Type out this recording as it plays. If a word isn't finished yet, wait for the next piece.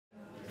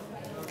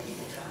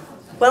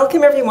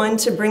Welcome everyone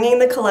to Bringing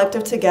the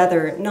Collective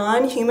Together,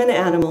 Non-Human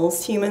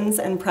Animals, Humans,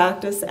 and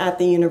Practice at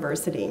the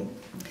University.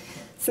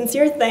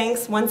 Sincere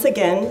thanks once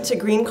again to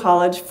Green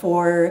College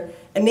for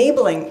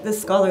enabling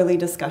this scholarly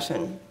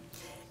discussion.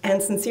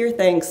 And sincere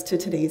thanks to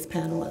today's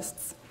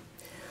panelists.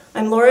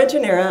 I'm Laura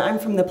Genera. I'm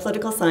from the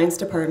Political Science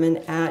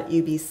Department at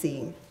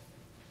UBC.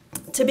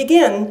 To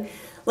begin,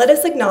 let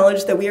us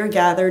acknowledge that we are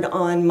gathered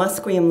on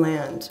Musqueam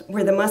land,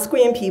 where the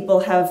Musqueam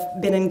people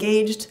have been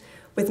engaged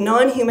with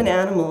non-human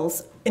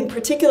animals in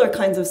particular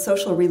kinds of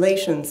social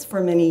relations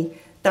for many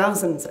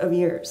thousands of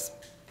years.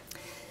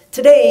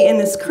 Today, in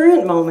this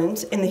current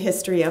moment in the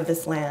history of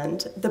this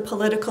land, the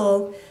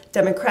political,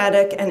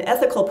 democratic, and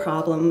ethical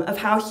problem of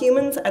how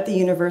humans at the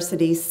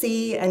university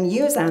see and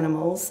use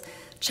animals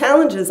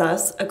challenges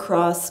us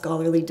across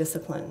scholarly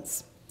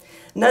disciplines.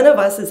 None of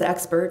us is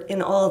expert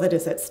in all that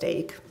is at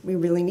stake. We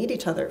really need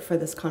each other for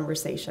this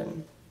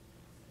conversation.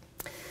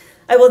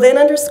 I will then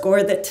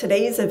underscore that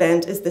today's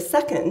event is the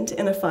second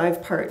in a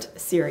 5-part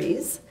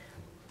series,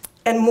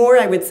 and more,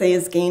 I would say,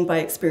 is gained by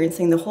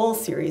experiencing the whole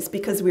series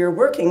because we are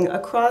working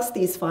across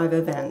these 5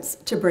 events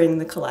to bring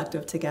the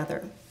collective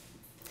together.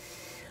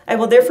 I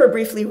will therefore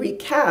briefly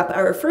recap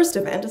our first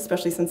event,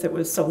 especially since it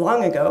was so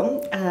long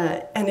ago,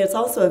 and it's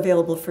also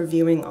available for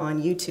viewing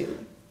on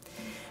YouTube.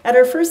 At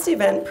our first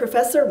event,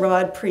 Professor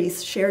Rod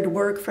Preece shared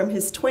work from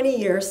his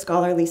 20-year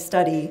scholarly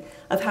study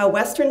of how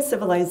Western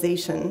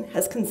civilization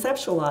has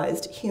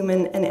conceptualized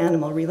human and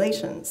animal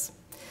relations.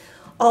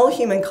 All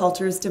human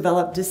cultures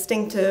develop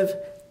distinctive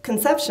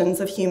conceptions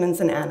of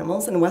humans and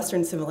animals, and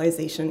Western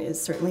civilization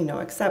is certainly no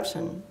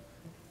exception.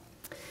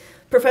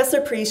 Professor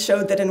Preece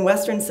showed that in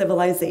Western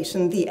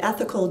civilization, the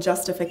ethical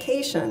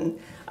justification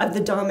of the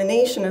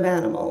domination of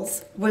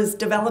animals was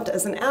developed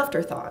as an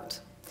afterthought.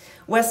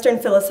 Western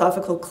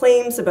philosophical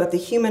claims about the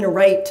human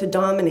right to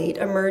dominate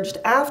emerged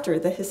after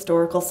the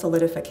historical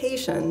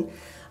solidification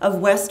of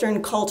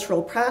Western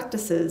cultural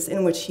practices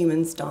in which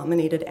humans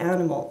dominated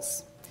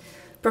animals.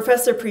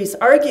 Professor Preece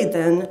argued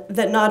then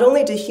that not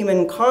only do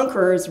human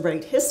conquerors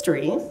write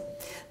history,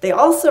 they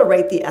also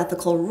write the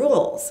ethical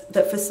rules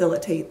that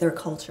facilitate their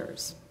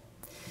cultures.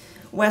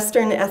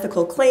 Western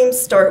ethical claims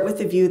start with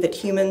the view that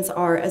humans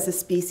are, as a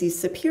species,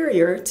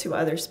 superior to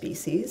other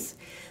species.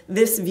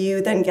 This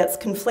view then gets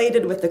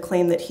conflated with the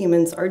claim that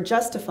humans are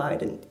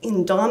justified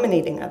in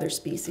dominating other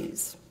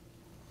species.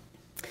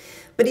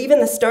 But even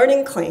the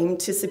starting claim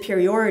to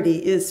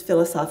superiority is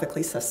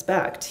philosophically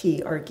suspect,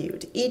 he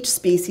argued. Each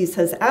species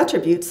has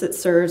attributes that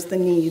serves the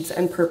needs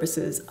and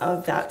purposes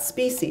of that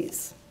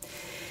species.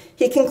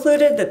 He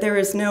concluded that there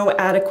is no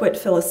adequate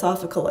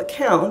philosophical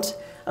account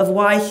of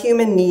why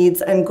human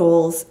needs and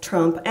goals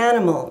trump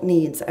animal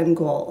needs and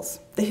goals.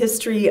 The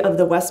history of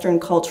the Western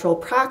cultural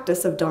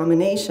practice of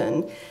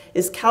domination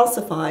is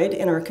calcified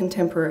in our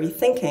contemporary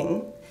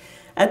thinking.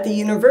 At the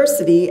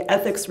university,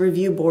 ethics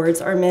review boards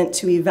are meant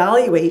to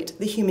evaluate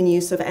the human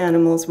use of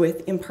animals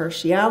with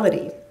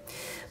impartiality.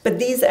 But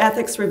these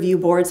ethics review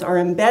boards are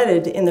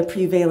embedded in the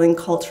prevailing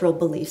cultural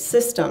belief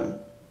system.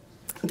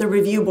 The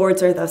review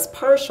boards are thus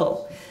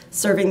partial,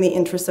 serving the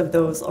interests of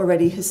those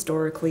already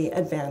historically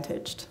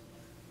advantaged.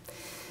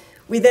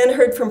 We then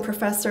heard from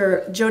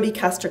Professor Jody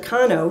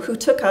Castricano, who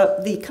took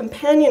up the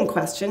companion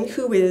question,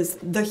 who is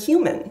the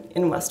human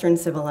in Western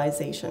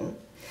civilization?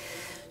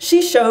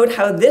 She showed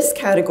how this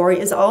category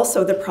is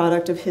also the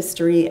product of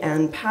history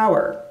and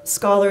power.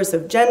 Scholars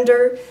of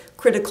gender,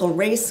 critical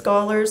race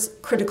scholars,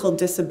 critical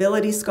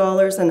disability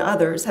scholars, and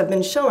others have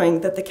been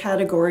showing that the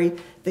category,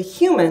 the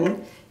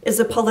human,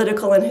 is a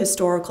political and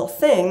historical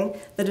thing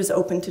that is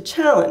open to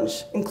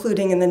challenge,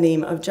 including in the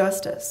name of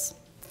justice.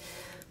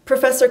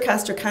 Professor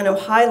Castricano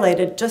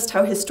highlighted just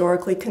how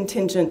historically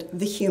contingent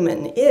the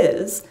human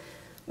is.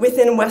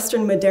 Within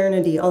Western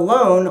modernity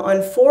alone,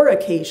 on 4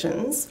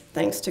 occasions,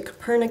 thanks to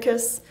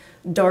Copernicus,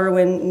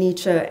 Darwin,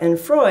 Nietzsche, and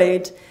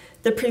Freud,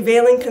 the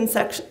prevailing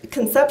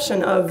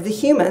conception of the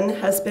human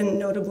has been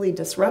notably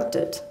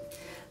disrupted.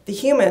 The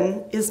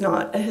human is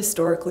not a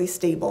historically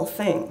stable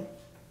thing.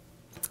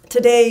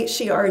 Today,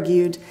 she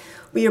argued,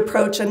 we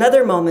approach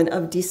another moment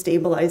of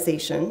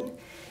destabilization.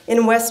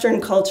 In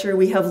Western culture,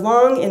 we have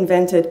long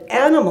invented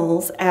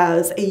animals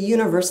as a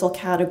universal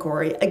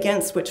category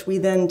against which we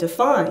then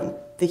define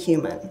the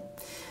human.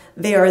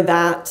 They are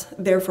that,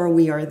 therefore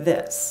we are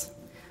this.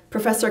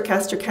 Professor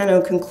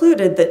Castricano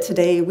concluded that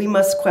today we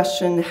must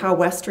question how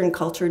Western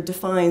culture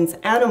defines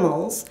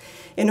animals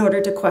in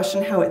order to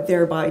question how it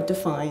thereby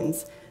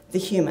defines the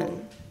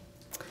human.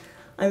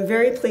 I'm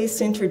very pleased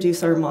to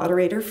introduce our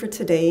moderator for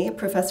today,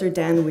 Professor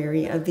Dan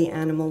Weary of the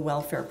Animal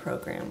Welfare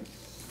Program.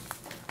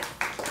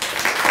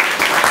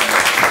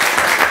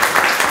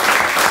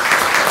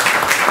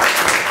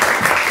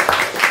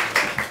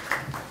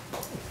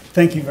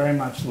 Thank you very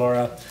much,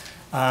 Laura.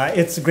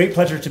 It's a great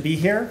pleasure to be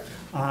here.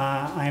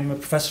 I'm a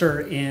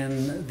professor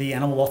in the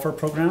Animal Welfare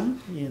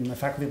Program in the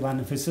Faculty of Land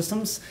and Food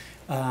Systems.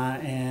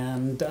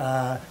 And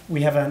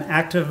we have an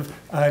active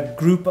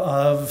group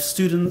of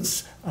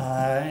students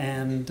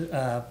and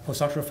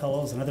postdoctoral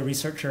fellows and other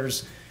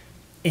researchers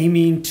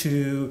aiming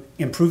to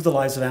improve the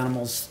lives of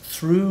animals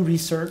through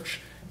research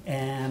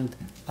and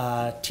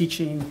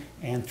teaching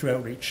and through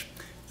outreach.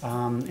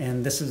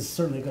 And this is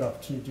certainly a good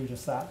opportunity to do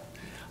just that.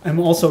 I'm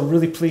also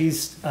really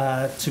pleased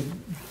to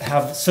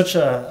have such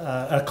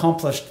an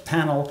accomplished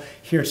panel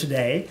here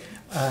today.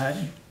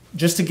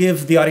 Just to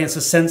give the audience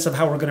a sense of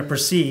how we're going to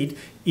proceed,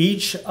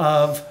 each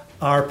of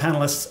our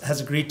panelists has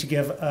agreed to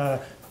give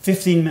a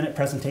 15-minute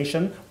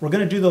presentation. We're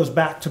going to do those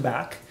back to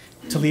back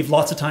to leave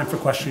lots of time for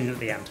questioning at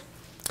the end.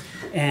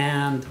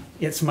 And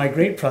it's my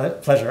great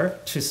pleasure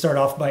to start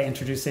off by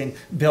introducing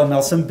Bill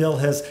Milsom. Bill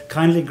has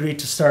kindly agreed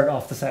to start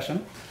off the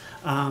session.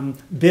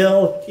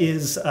 Bill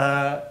is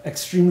an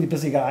extremely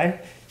busy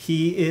guy.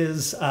 He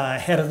is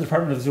head of the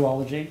Department of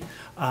Zoology.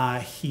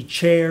 He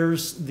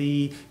chairs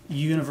the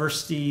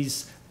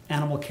university's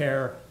Animal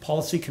Care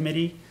Policy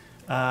Committee.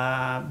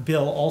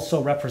 Bill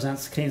also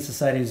represents the Canadian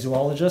Society of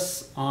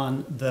Zoologists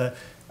on the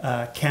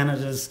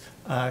Canada's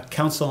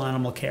Council on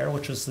Animal Care,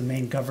 which is the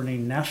main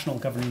national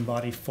governing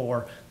body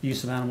for the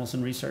use of animals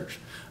in research.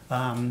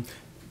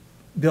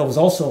 Bill was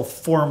also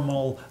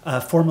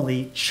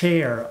formally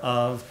chair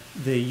of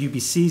the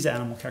UBC's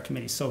Animal Care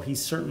Committee, so he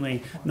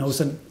certainly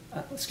knows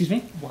excuse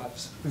me?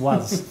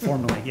 Was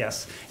formally,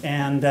 yes.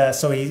 And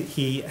so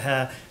he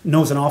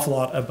knows an awful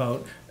lot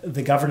about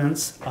the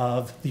governance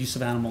of the use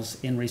of animals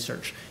in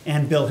research.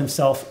 And Bill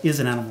himself is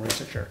an animal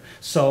researcher.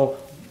 So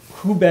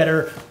who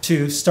better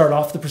to start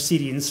off the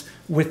proceedings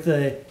with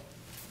the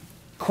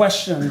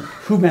question,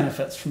 who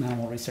benefits from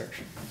animal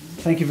research?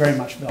 Thank you very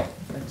much, Bill.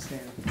 Thanks,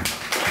 Dan.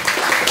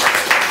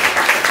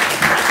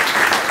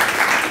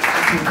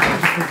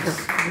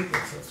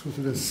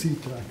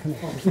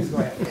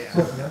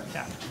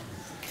 Yeah.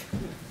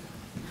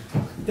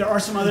 There are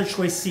some other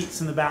choice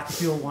seats in the back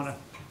if you'll want to.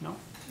 No?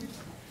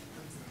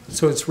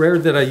 So it's rare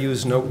that I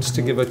use notes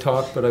to give a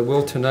talk, but I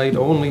will tonight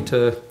only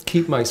to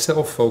keep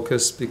myself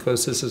focused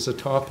because this is a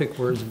topic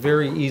where it's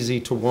very easy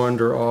to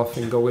wander off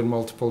and go in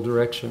multiple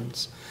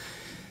directions.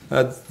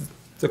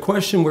 The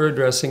question we're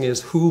addressing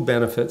is who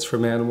benefits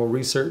from animal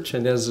research,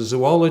 and as a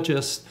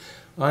zoologist,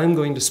 I'm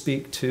going to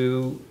speak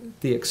to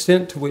the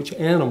extent to which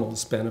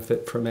animals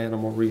benefit from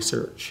animal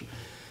research.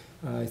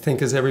 I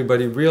think as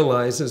everybody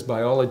realizes,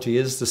 biology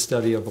is the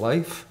study of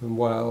life, and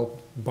while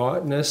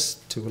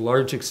botanists to a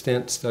large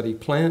extent study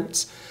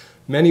plants,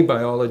 many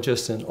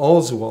biologists and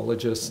all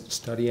zoologists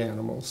study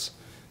animals.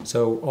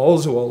 So all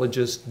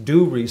zoologists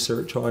do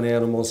research on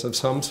animals of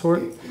some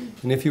sort,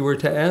 and if you were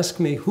to ask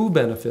me who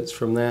benefits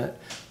from that,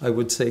 I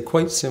would say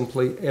quite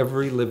simply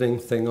every living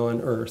thing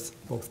on Earth,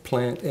 both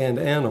plant and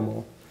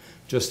animal,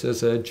 just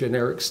as a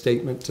generic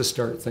statement to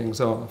start things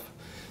off.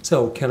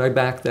 So can I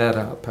back that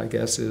up, I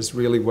guess, is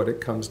really what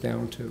it comes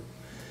down to.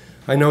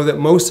 I know that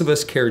most of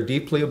us care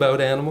deeply about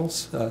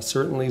animals,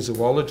 certainly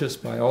zoologists,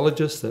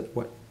 biologists, that's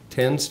what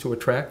tends to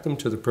attract them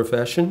to the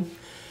profession.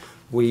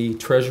 We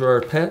treasure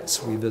our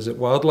pets, we visit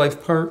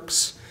wildlife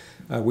parks,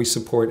 we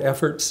support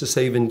efforts to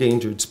save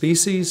endangered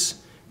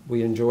species,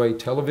 we enjoy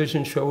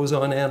television shows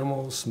on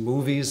animals,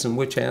 movies in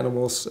which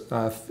animals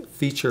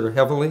feature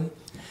heavily.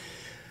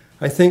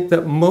 I think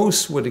that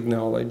most would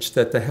acknowledge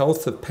that the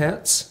health of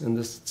pets and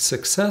the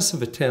success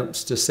of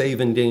attempts to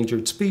save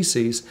endangered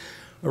species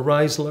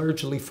arise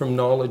largely from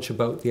knowledge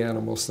about the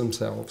animals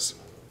themselves.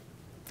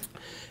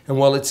 And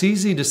while it's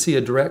easy to see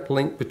a direct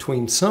link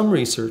between some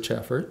research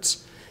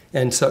efforts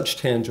and such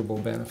tangible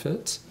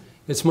benefits,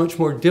 it's much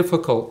more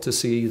difficult to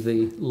see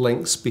the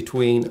links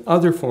between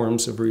other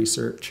forms of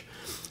research,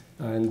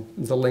 and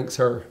the links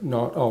are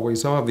not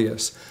always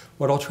obvious.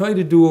 What I'll try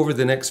to do over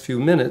the next few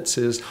minutes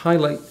is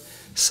highlight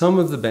some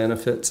of the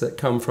benefits that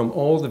come from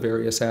all the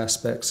various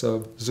aspects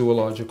of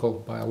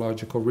zoological,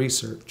 biological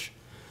research.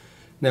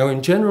 Now,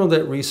 in general,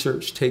 that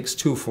research takes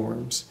two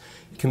forms.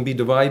 It can be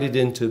divided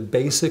into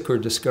basic or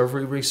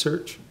discovery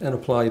research and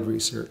applied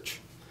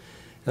research.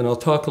 And I'll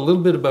talk a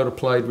little bit about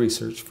applied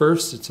research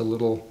first. It's a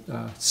little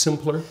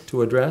simpler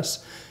to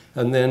address,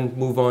 and then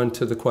move on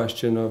to the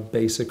question of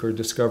basic or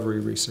discovery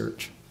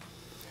research.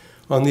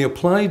 On the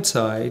applied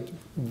side,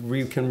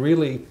 we can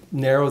really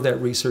narrow that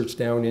research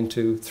down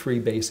into three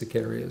basic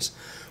areas.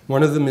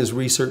 One of them is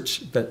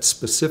research that's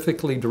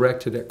specifically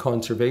directed at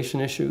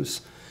conservation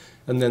issues,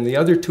 and then the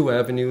other two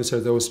avenues are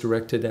those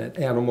directed at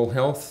animal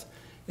health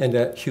and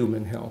at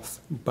human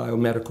health,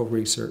 biomedical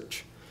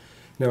research.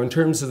 Now, in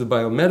terms of the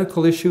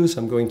biomedical issues,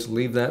 I'm going to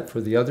leave that for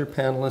the other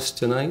panelists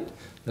tonight.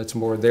 That's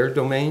more their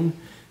domain,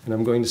 and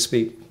I'm going to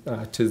speak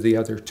to the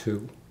other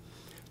two.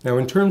 Now,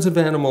 in terms of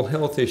animal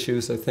health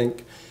issues, I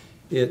think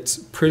it's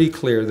pretty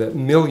clear that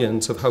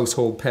millions of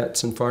household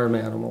pets and farm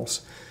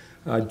animals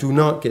do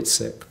not get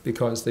sick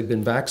because they've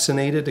been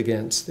vaccinated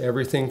against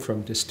everything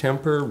from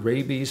distemper,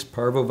 rabies,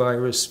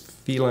 parvovirus,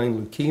 feline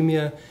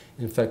leukemia,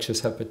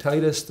 infectious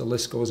hepatitis, the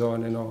list goes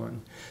on and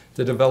on.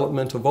 The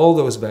development of all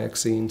those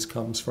vaccines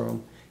comes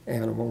from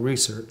animal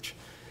research.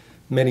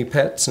 Many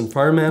pets and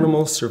farm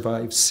animals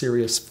survive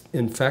serious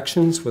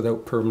infections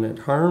without permanent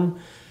harm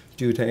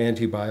due to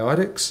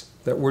antibiotics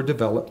that were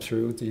developed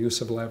through the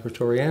use of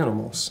laboratory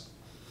animals.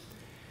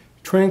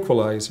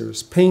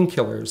 Tranquilizers,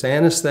 painkillers,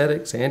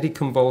 anesthetics,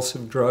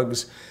 anticonvulsive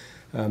drugs,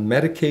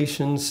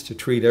 medications to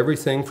treat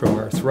everything from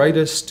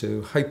arthritis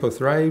to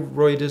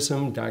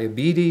hypothyroidism,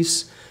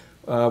 diabetes,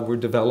 were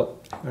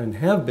developed and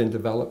have been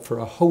developed for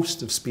a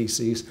host of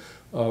species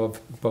of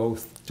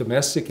both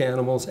domestic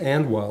animals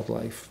and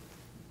wildlife.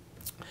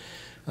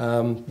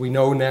 We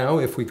know now,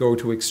 if we go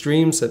to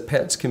extremes, that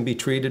pets can be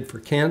treated for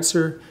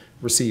cancer,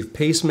 receive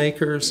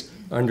pacemakers,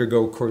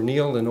 undergo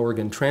corneal and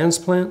organ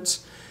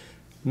transplants.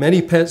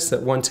 Many pets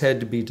that once had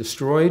to be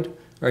destroyed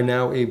are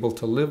now able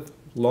to live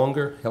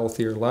longer,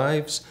 healthier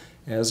lives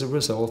as a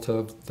result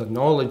of the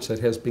knowledge that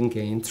has been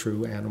gained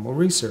through animal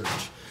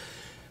research.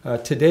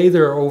 Today,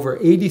 there are over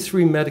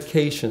 83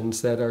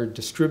 medications that are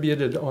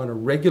distributed on a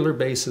regular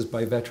basis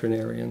by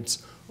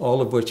veterinarians,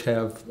 all of which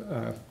have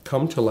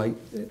come to light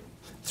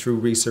through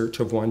research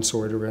of one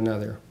sort or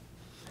another.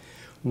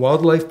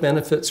 Wildlife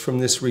benefits from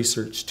this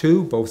research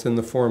too, both in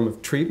the form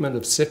of treatment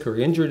of sick or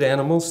injured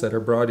animals that are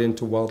brought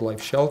into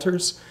wildlife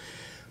shelters,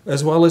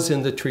 as well as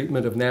in the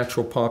treatment of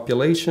natural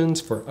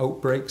populations for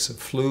outbreaks of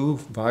flu,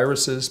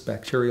 viruses,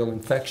 bacterial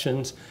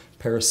infections,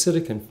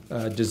 parasitic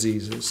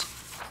diseases.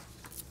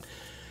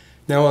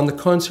 Now, on the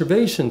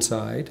conservation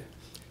side,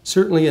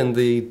 certainly in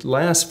the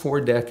last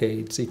 4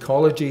 decades,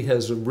 ecology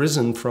has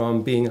risen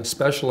from being a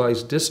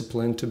specialized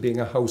discipline to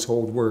being a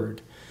household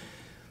word.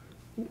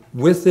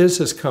 With this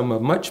has come a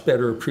much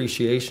better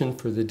appreciation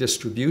for the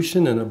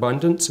distribution and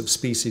abundance of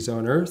species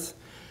on Earth,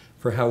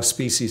 for how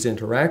species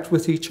interact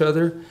with each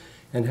other,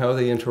 and how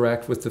they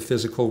interact with the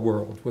physical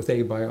world, with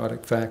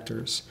abiotic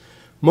factors.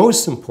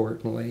 Most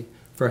importantly,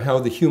 for how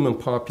the human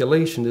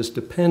population is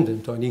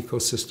dependent on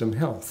ecosystem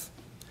health.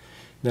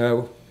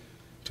 Now,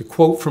 to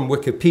quote from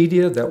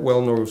Wikipedia, that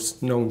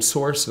well-known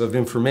source of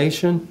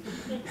information,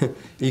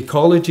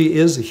 ecology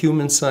is a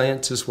human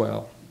science as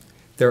well.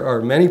 There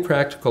are many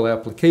practical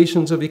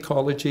applications of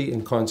ecology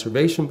in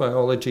conservation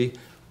biology,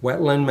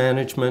 wetland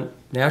management,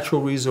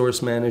 natural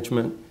resource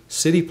management,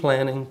 city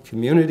planning,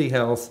 community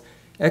health,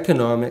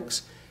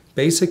 economics,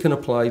 basic and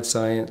applied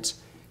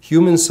science,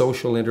 human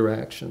social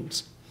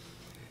interactions.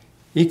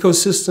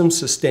 Ecosystems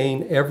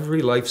sustain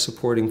every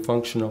life-supporting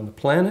function on the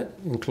planet,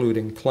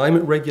 including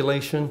climate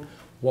regulation,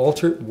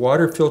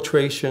 water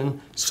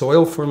filtration,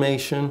 soil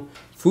formation,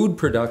 food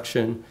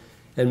production,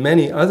 and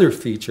many other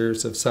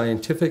features of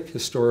scientific,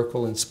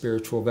 historical, and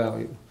spiritual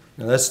value.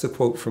 Now, that's the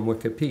quote from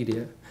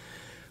Wikipedia.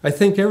 I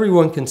think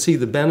everyone can see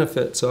the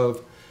benefits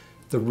of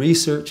the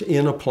research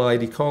in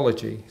applied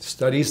ecology,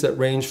 studies that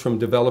range from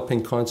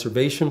developing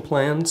conservation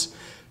plans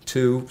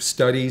to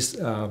studies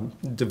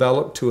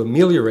developed to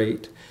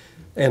ameliorate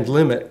and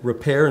limit,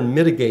 repair, and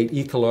mitigate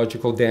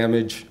ecological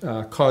damage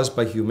caused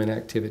by human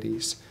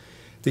activities.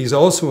 These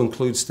also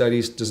include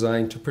studies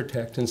designed to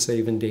protect and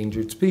save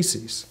endangered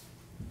species.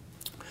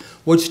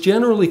 What's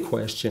generally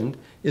questioned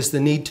is the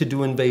need to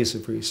do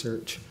invasive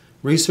research,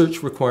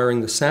 research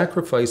requiring the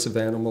sacrifice of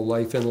animal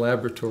life in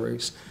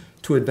laboratories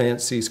to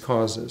advance these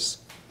causes.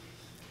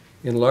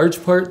 In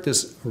large part,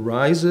 this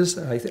arises,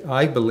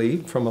 I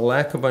believe, from a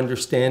lack of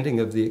understanding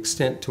of the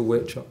extent to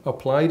which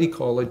applied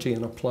ecology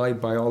and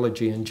applied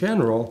biology in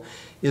general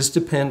is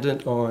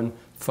dependent on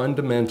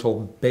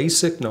fundamental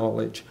basic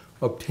knowledge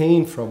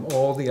obtained from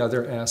all the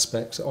other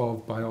aspects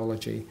of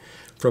biology,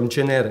 from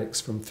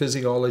genetics, from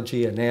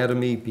physiology,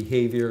 anatomy,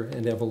 behavior,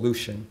 and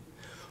evolution.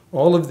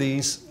 All of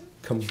these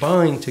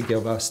combine to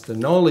give us the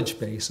knowledge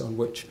base on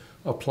which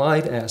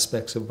applied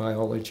aspects of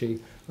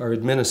biology are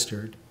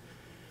administered.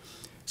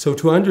 So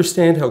to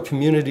understand how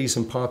communities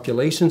and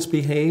populations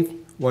behave,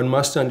 one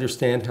must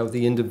understand how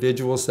the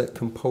individuals that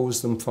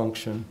compose them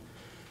function.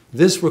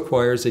 This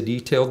requires a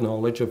detailed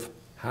knowledge of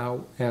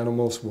how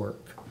animals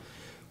work.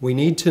 We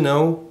need to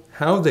know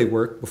how they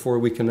work before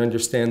we can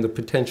understand the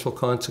potential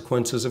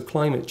consequences of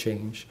climate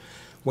change,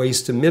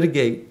 ways to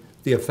mitigate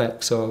the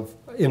effects of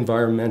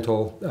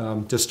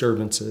environmental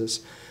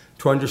disturbances,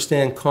 to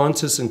understand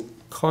causes and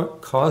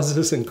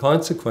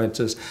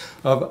consequences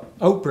of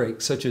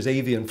outbreaks such as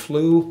avian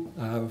flu,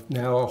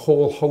 now a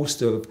whole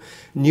host of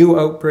new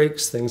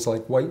outbreaks, things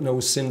like white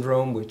nose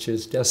syndrome, which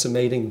is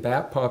decimating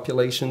bat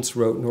populations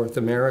throughout North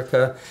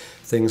America,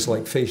 things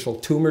like facial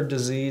tumor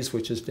disease,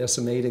 which is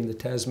decimating the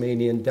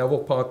Tasmanian devil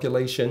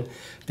population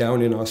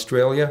down in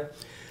Australia,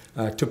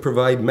 to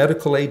provide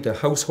medical aid to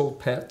household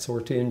pets or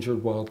to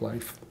injured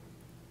wildlife.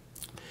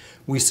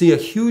 We see a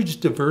huge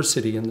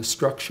diversity in the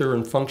structure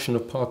and function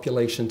of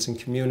populations and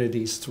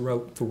communities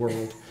throughout the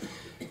world,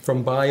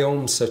 from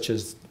biomes such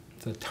as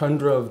the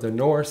tundra of the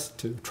north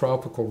to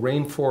tropical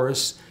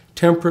rainforests,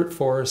 temperate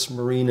forests,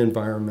 marine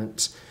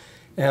environments.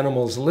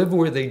 Animals live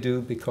where they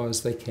do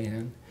because they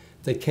can.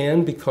 They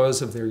can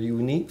because of their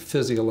unique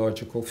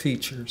physiological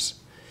features.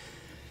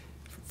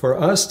 For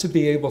us to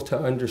be able to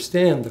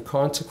understand the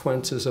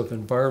consequences of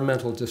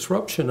environmental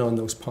disruption on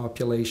those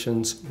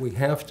populations, we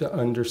have to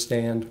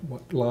understand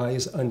what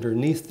lies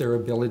underneath their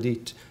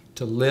ability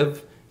to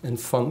live and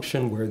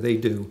function where they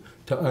do,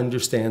 to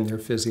understand their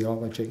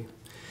physiology.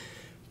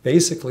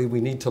 Basically, we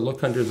need to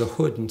look under the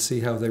hood and see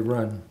how they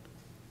run.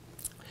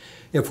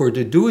 If we're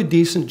to do a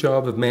decent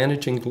job of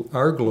managing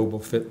our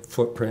global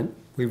footprint,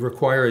 We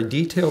require a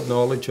detailed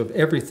knowledge of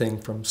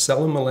everything from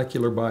cell and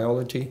molecular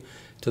biology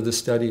to the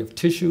study of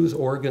tissues,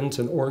 organs,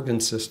 and organ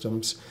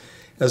systems,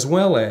 as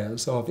well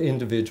as of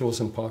individuals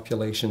and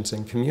populations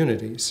and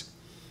communities.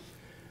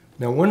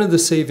 Now, one of the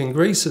saving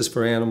graces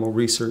for animal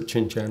research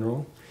in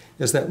general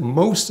is that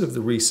most of the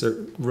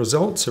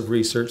results of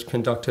research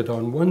conducted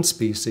on one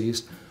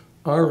species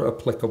are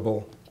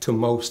applicable to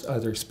most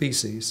other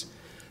species.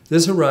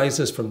 This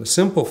arises from the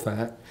simple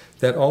fact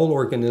that all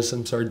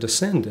organisms are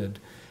descended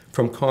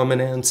from common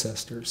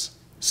ancestors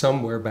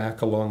somewhere back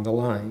along the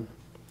line,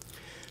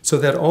 so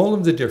that all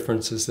of the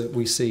differences that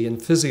we see in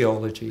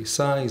physiology,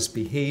 size,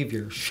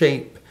 behavior,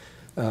 shape,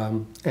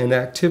 and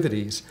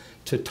activities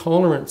to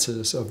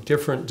tolerances of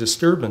different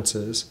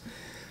disturbances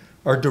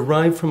are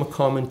derived from a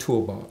common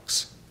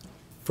toolbox,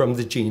 from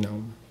the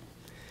genome.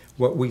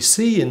 What we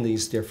see in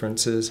these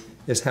differences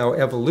is how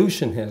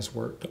evolution has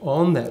worked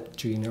on that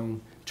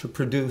genome to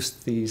produce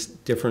these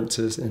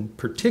differences, and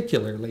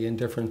particularly in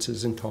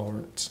differences in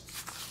tolerance.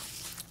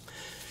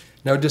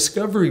 Now,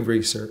 discovery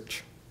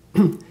research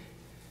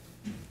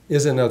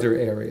is another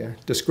area.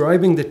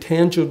 Describing the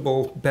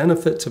tangible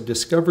benefits of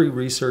discovery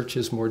research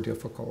is more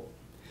difficult.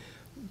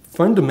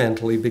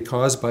 Fundamentally,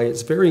 because by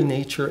its very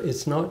nature,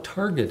 it's not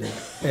targeted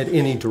at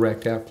any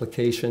direct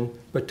application,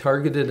 but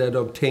targeted at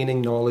obtaining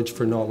knowledge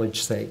for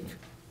knowledge's sake.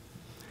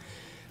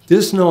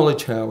 This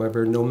knowledge,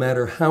 however, no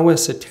matter how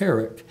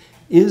esoteric,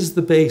 is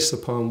the base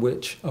upon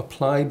which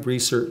applied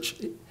research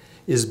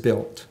is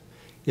built.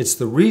 It's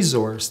the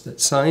resource that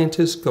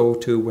scientists go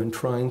to when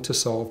trying to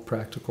solve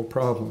practical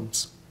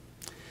problems.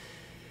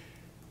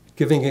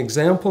 Giving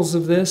examples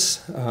of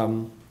this,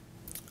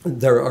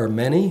 there are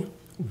many.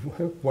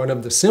 One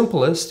of the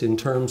simplest in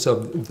terms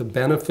of the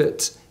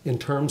benefits, in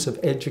terms of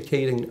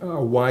educating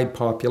a wide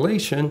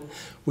population,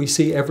 we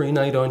see every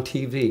night on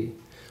TV.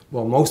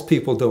 While most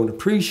people don't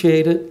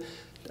appreciate it,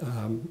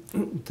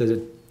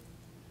 the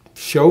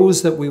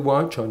shows that we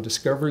watch on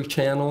Discovery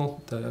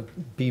Channel, the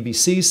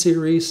BBC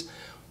series,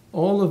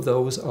 all of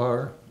those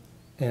are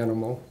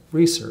animal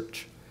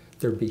research.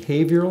 They're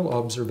behavioral,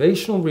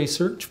 observational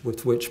research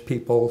with which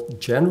people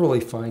generally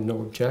find no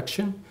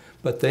objection,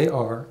 but they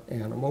are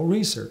animal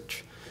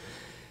research.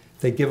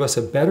 They give us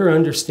a better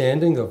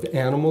understanding of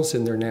animals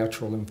in their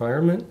natural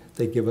environment.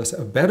 They give us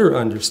a better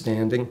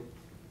understanding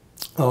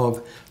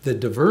of the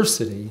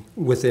diversity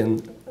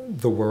within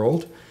the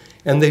world,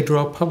 and they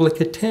draw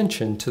public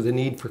attention to the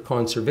need for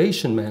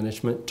conservation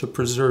management to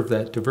preserve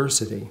that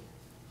diversity.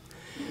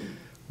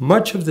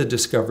 Much of the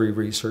discovery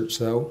research,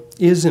 though,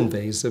 is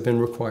invasive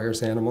and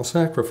requires animal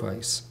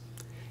sacrifice.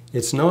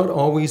 It's not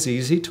always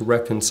easy to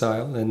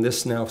reconcile, and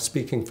this now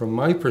speaking from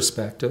my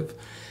perspective,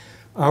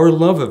 our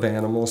love of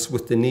animals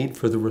with the need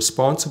for the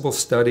responsible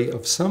study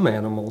of some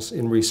animals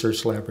in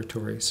research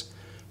laboratories.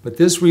 But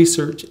this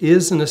research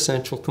is an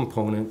essential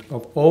component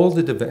of all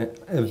the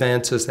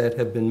advances that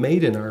have been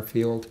made in our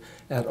field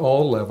at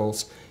all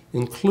levels,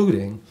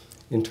 including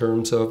in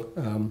terms of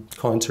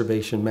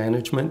conservation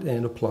management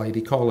and applied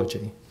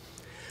ecology.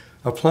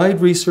 Applied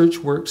research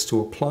works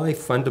to apply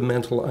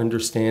fundamental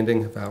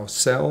understanding of how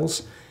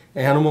cells,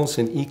 animals,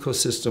 and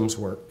ecosystems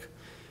work.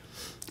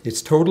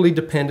 It's totally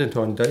dependent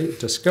on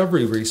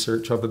discovery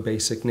research of a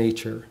basic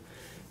nature.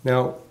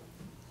 Now,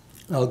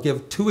 I'll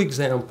give two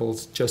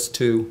examples just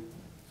to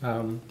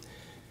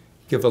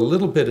give a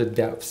little bit of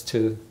depth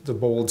to the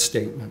bold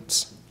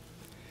statements.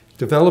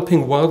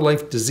 Developing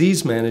wildlife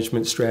disease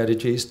management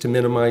strategies to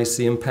minimize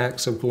the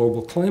impacts of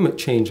global climate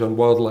change on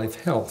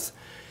wildlife health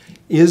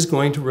is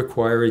going to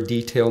require a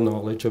detailed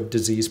knowledge of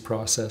disease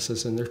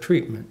processes and their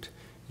treatment.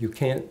 You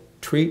can't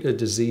treat a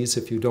disease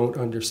if you don't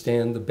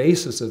understand the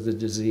basis of the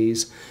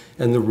disease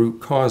and the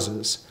root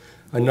causes.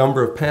 A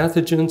number of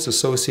pathogens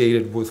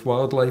associated with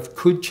wildlife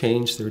could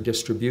change their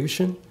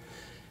distribution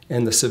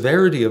and the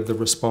severity of the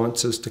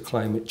responses to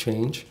climate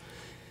change.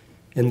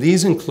 And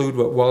these include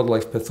what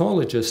wildlife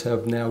pathologists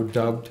have now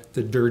dubbed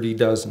the dirty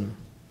dozen.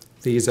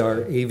 These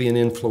are avian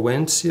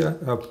influenza,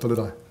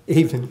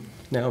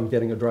 now I'm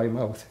getting a dry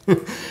mouth,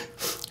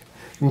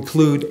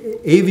 include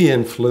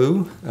avian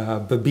flu,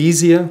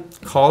 babesia,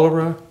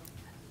 cholera,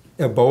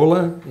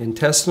 Ebola,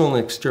 intestinal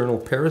and external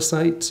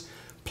parasites,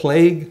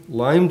 plague,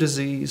 Lyme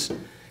disease,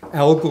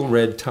 algal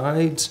red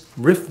tides,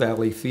 Rift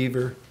Valley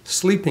fever,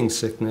 sleeping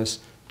sickness,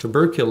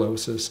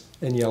 tuberculosis,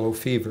 and yellow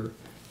fever.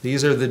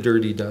 These are the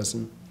dirty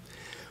dozen.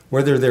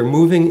 Whether they're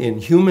moving in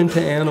human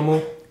to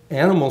animal,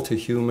 animal to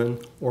human,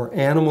 or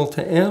animal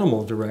to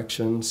animal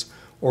directions,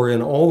 or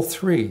in all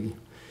three,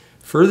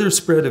 further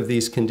spread of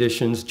these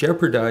conditions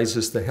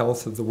jeopardizes the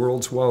health of the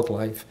world's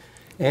wildlife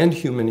and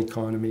human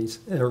economies,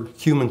 or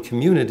human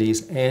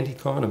communities and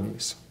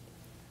economies.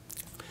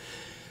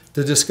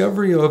 The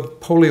discovery of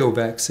polio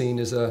vaccine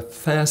is a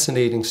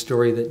fascinating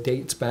story that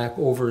dates back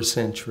over a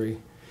century.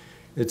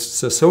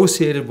 It's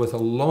associated with a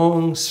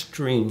long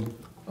stream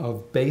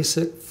of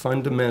basic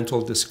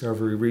fundamental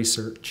discovery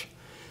research.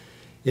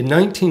 In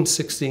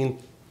 1916,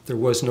 there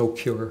was no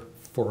cure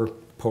for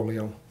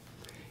polio.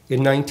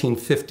 In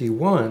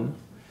 1951,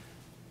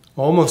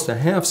 almost a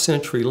half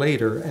century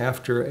later,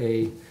 after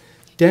a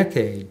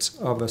decades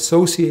of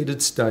associated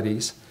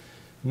studies,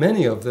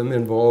 many of them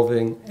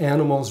involving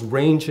animals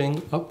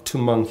ranging up to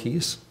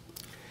monkeys,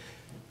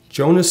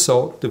 Jonas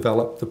Salk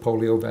developed the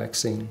polio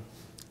vaccine.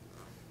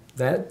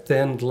 That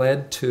then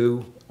led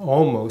to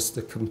almost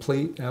the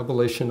complete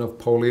abolition of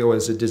polio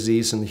as a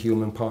disease in the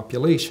human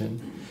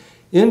population.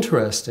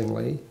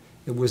 Interestingly,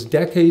 it was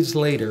decades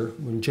later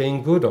when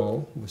Jane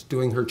Goodall was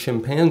doing her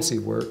chimpanzee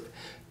work,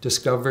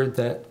 discovered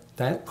that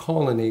that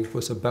colony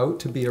was about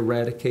to be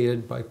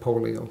eradicated by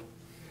polio.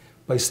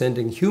 By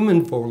sending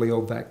human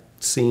polio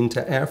vaccine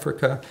to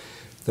Africa,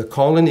 the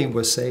colony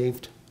was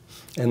saved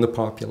and the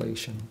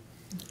population.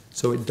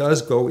 So it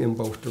does go in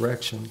both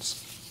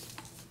directions.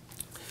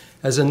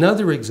 As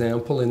another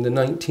example, in the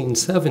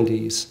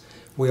 1970s,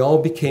 we all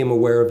became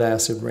aware of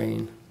acid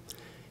rain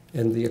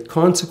and the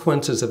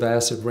consequences of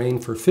acid rain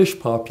for fish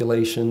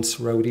populations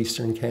throughout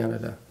eastern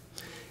Canada.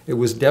 It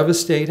was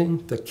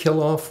devastating, the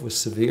kill-off was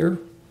severe.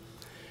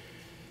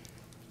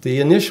 The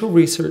initial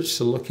research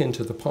to look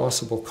into the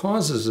possible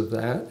causes of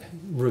that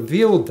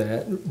revealed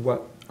that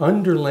what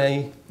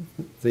underlay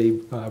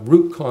the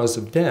root cause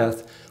of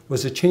death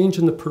was a change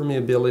in the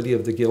permeability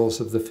of the gills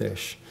of the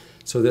fish,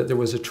 so that there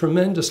was a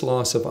tremendous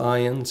loss of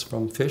ions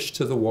from fish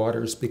to the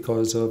waters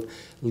because of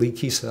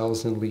leaky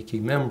cells and leaky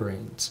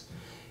membranes.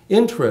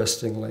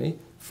 Interestingly,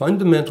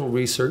 fundamental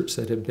research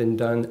that had been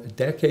done a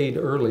decade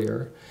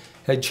earlier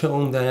had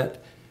shown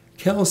that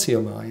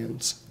calcium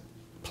ions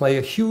play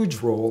a huge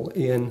role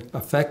in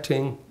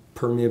affecting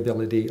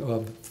permeability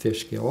of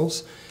fish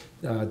gills,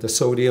 the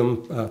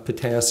sodium,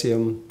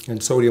 potassium,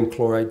 and sodium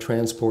chloride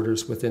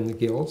transporters within the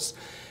gills,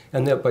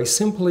 and that by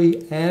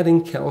simply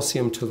adding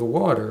calcium to the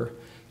water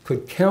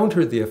could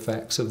counter the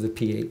effects of the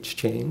pH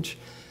change,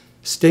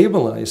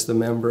 stabilize the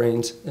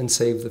membranes, and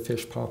save the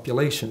fish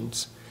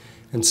populations.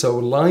 And so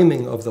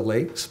liming of the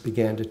lakes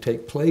began to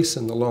take place,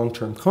 and the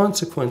long-term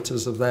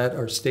consequences of that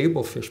are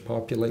stable fish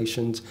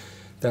populations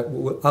that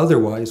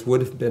otherwise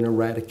would have been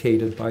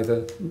eradicated by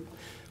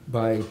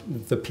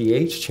the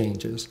pH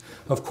changes.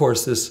 Of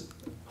course, this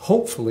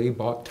hopefully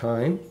bought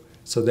time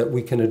so that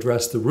we can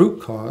address the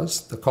root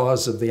cause, the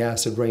cause of the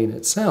acid rain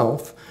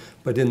itself,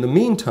 but in the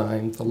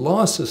meantime, the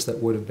losses that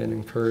would have been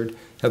incurred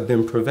have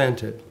been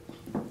prevented.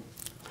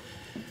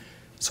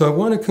 So I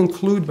want to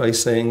conclude by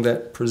saying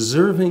that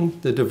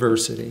preserving the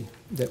diversity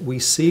that we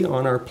see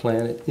on our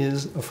planet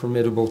is a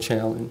formidable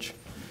challenge.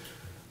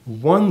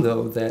 One,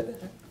 though,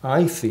 that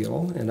I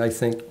feel, and I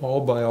think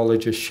all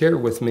biologists share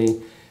with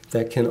me,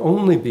 that can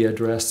only be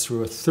addressed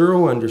through a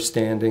thorough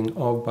understanding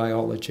of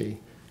biology,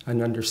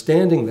 an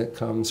understanding that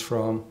comes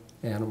from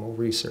animal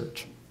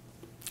research.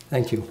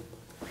 Thank you.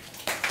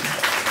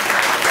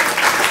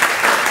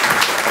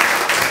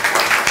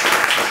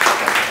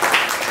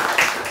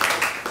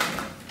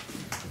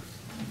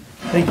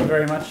 Thank you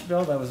very much,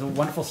 Bill. That was a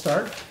wonderful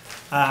start.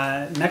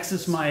 Next,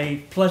 it's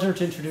my pleasure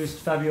to introduce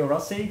Fabio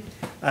Rossi.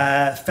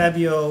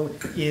 Fabio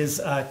is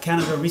a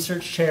Canada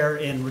Research Chair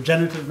in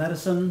Regenerative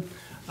Medicine,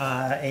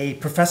 a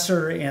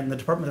professor in the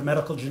Department of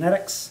Medical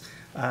Genetics,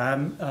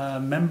 a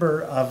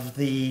member of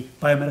the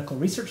Biomedical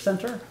Research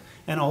Center,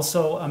 and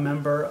also a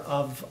member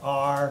of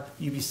our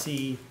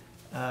UBC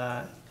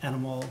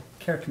Animal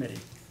Care Committee.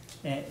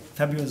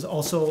 Fabio is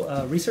also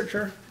a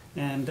researcher,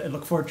 and I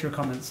look forward to your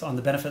comments on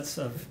the benefits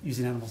of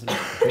using animals.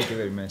 Thank you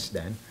very much,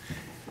 Dan.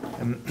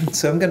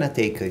 So I'm going to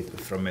take it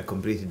from a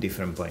completely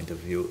different point of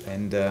view,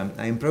 and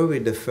I'm probably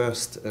the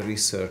first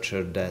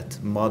researcher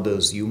that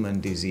models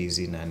human disease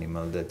in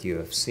animal that you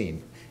have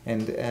seen.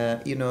 And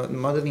you know,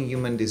 modeling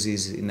human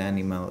disease in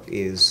animal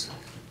is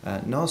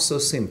not so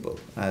simple,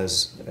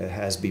 as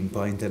has been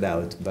pointed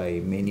out by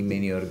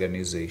many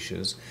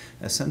organizations.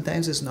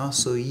 Sometimes it's not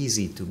so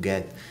easy to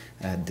get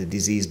the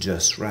disease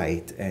just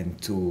right and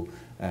to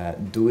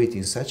do it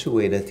in such a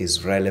way that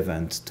is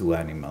relevant to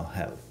animal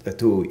health,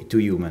 to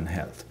human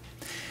health.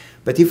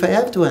 But if I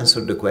have to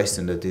answer the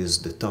question that is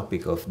the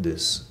topic of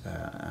this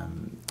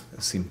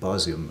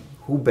symposium,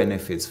 who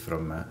benefits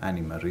from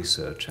animal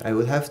research, I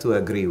would have to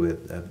agree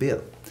with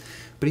Bill.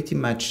 Pretty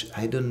much,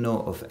 I don't know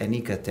of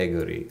any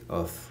category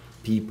of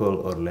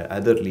people or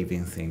other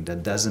living thing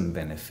that doesn't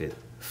benefit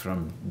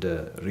from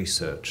the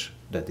research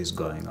that is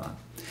going on.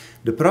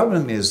 The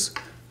problem is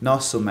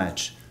not so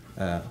much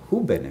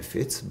who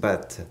benefits,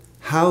 but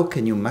how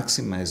can you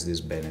maximize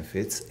these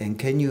benefits, and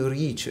can you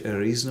reach a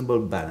reasonable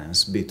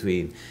balance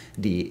between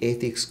the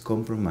ethics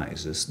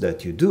compromises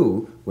that you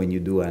do when you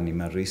do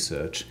animal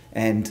research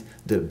and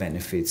the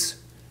benefits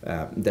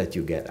that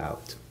you get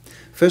out.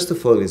 First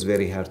of all, it's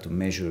very hard to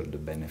measure the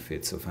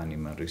benefits of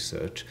animal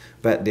research,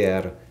 but they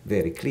are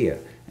very clear.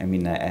 I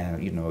mean,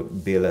 you know,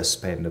 Bill has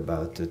spent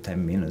about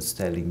 10 minutes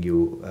telling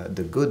you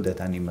the good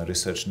that animal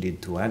research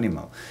did to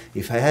animal.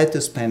 If I had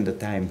to spend the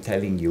time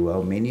telling you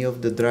how many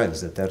of the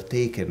drugs that are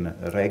taken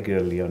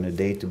regularly on a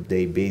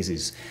day-to-day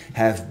basis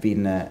have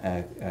been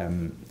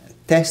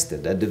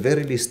tested, at the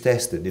very least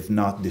tested, if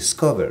not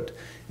discovered,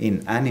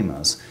 in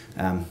animals,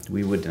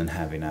 we wouldn't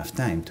have enough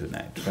time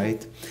tonight,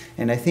 right?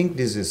 And I think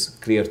this is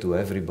clear to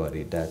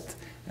everybody that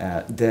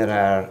there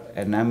are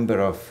a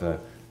number of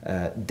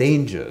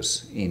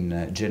dangers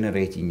in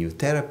generating new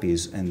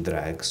therapies and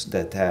drugs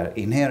that are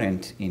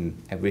inherent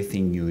in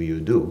everything new you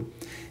do,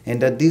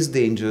 and that these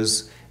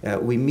dangers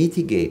we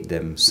mitigate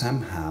them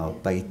somehow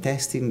by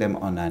testing them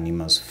on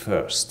animals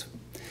first.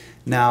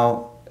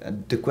 Now,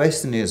 the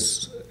question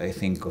is, I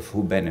think, of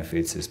who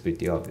benefits is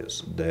pretty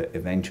obvious.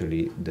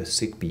 Eventually, the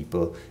sick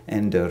people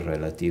and their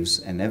relatives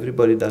and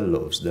everybody that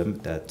loves them,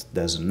 that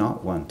does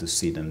not want to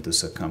see them to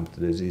succumb to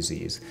the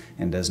disease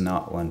and does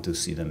not want to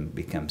see them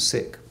become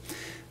sick.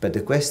 But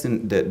the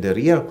question, the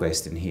real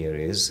question here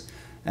is,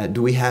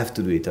 do we have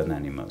to do it on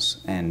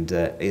animals? And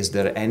is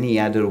there any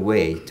other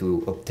way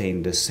to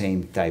obtain the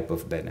same type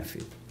of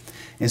benefit?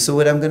 And so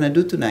what I'm going to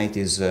do tonight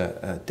is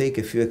take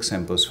a few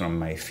examples from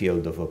my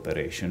field of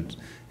operations.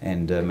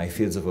 And my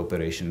fields of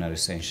operation are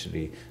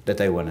essentially,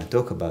 that I want to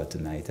talk about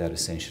tonight, are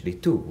essentially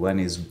two. One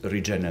is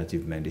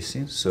regenerative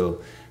medicine.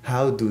 So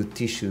how do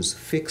tissues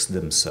fix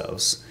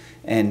themselves?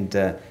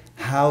 And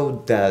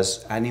how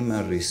does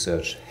animal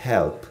research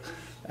help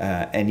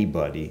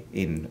anybody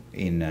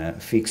in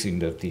fixing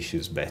their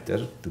tissues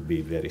better, to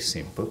be very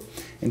simple.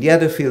 And the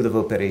other field of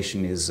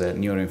operation is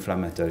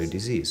neuroinflammatory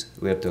disease.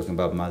 We are talking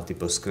about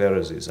multiple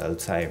sclerosis,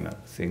 Alzheimer,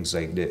 things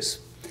like this.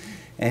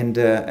 And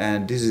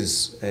this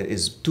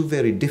is two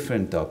very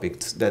different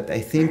topics that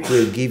I think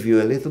will give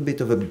you a little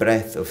bit of a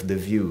breadth of the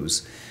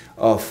views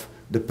of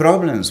the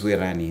problems we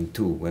run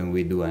into when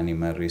we do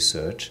animal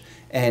research,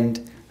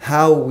 and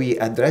how we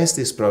address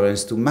these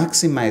problems to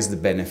maximize the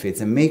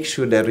benefits and make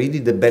sure that really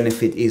the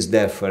benefit is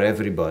there for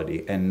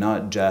everybody and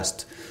not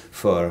just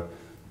for,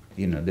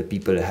 you know, the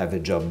people that have a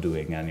job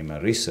doing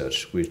animal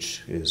research,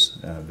 which is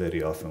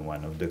very often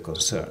one of the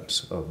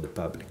concerns of the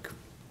public.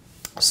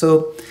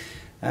 So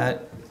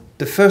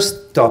the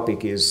first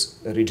topic is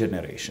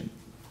regeneration.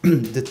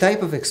 The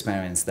type of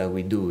experiments that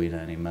we do in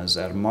animals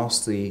are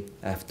mostly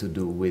have to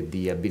do with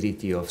the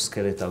ability of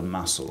skeletal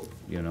muscle,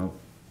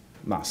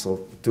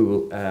 muscle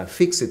to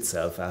fix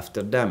itself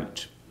after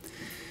damage.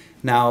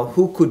 Now,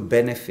 who could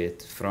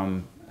benefit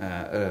from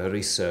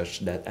research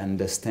that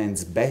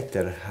understands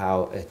better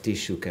how a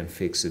tissue can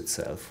fix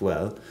itself?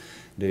 Well,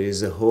 there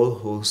is a whole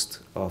host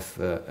of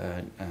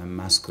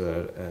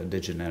muscular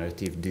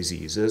degenerative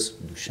diseases.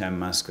 Duchenne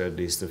muscular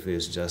dystrophy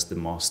is just the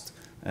most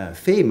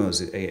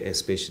famous,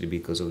 especially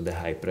because of the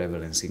high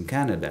prevalence in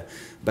Canada.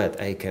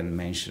 But I can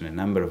mention a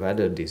number of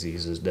other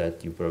diseases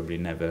that you probably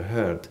never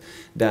heard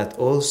that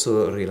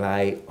also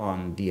rely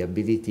on the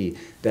ability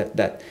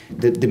that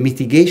the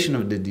mitigation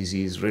of the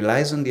disease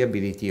relies on the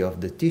ability of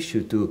the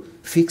tissue to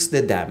fix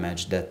the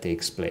damage that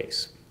takes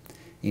place.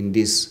 In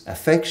these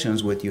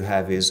affections, what you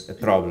have is a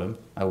problem.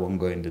 I won't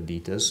go into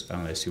details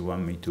unless you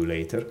want me to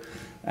later.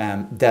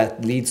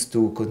 That leads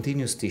to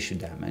continuous tissue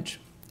damage.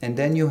 And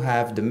then you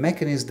have the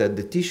mechanism that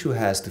the tissue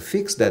has to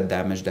fix that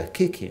damage that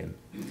kick in.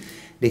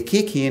 They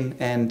kick in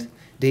and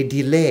they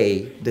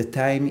delay the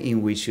time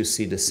in which you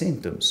see the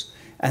symptoms.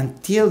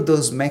 Until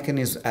those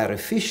mechanisms are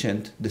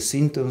efficient, the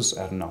symptoms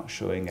are not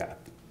showing up.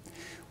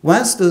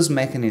 Once those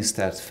mechanisms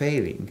start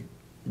failing,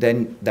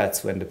 then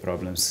that's when the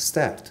problems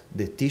start.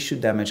 The tissue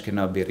damage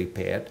cannot be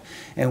repaired.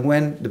 And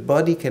when the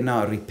body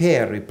cannot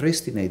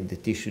repristinate the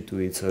tissue to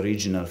its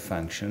original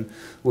function,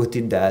 what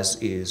it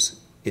does is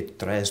it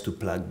tries to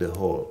plug the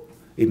hole.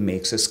 It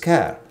makes a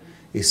scar.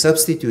 It's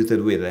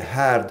substituted with a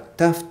hard,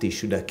 tough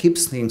tissue that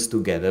keeps things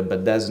together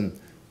but doesn't,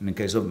 in the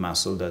case of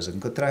muscle, doesn't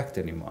contract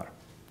anymore.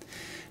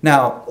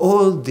 Now,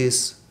 all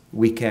this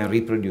we can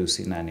reproduce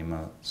in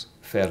animals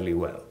fairly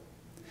well.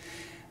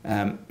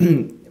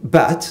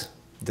 But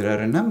there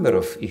are a number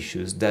of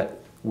issues that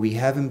we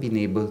haven't been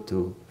able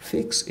to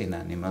fix in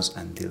animals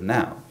until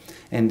now.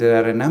 And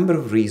there are a number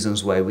of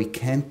reasons why we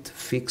can't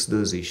fix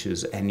those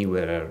issues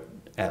anywhere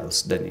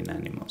else than in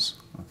animals.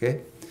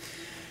 Okay?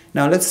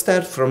 Now let's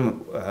start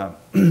from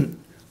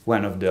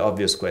one of the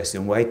obvious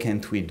questions: why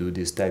can't we do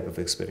this type of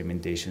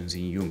experimentations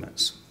in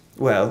humans?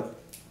 Well,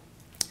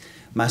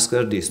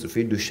 muscular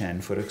dystrophy,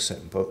 Duchenne, for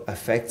example,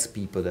 affects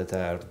people that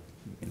are,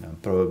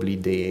 probably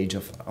the age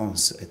of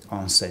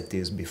onset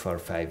is before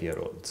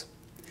 5-year-olds,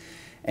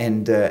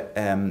 and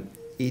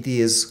it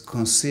is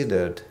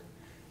considered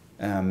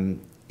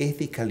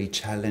ethically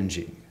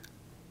challenging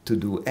to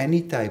do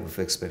any type of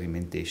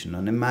experimentation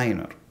on a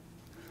minor.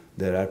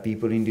 There are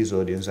people in this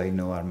audience I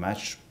know are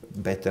much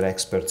better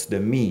experts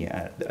than me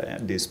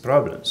at these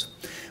problems.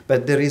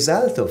 But the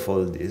result of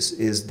all this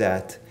is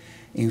that,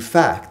 in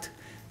fact,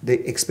 the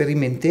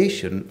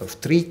experimentation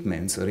of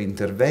treatments or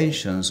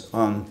interventions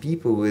on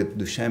people with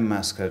Duchenne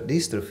muscular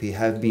dystrophy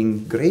have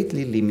been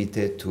greatly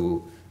limited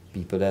to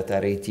people that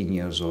are 18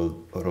 years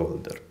old or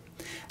older.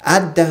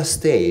 At that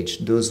stage,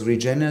 those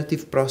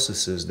regenerative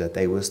processes that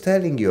I was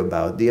telling you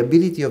about, the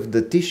ability of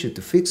the tissue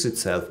to fix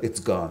itself, it's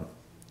gone.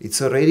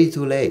 It's already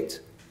too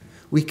late.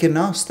 We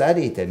cannot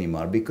study it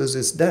anymore because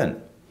it's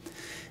done.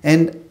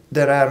 And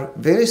there are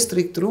very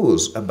strict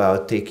rules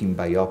about taking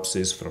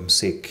biopsies from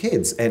sick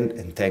kids,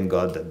 and thank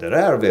God that there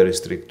are very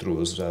strict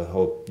rules. I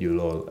hope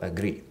you'll all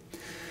agree.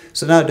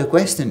 So now the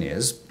question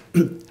is,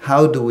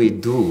 how do we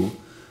do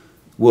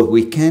what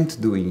we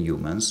can't do in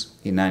humans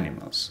in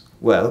animals?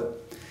 Well,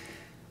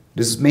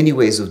 There's many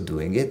ways of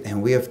doing it,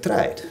 and we have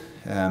tried.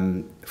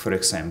 For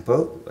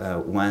example,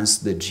 once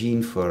the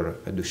gene for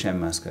Duchenne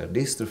muscular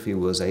dystrophy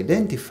was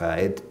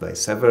identified by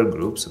several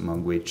groups,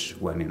 among which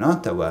one in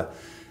Ottawa,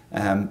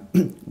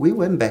 we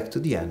went back to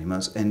the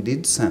animals and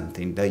did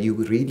something that you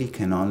really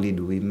can only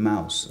do in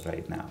mouse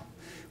right now,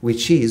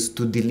 which is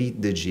to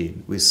delete the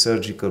gene with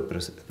surgical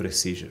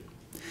precision.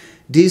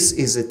 This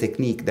is a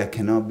technique that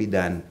cannot be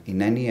done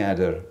in any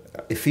other,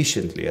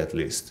 efficiently at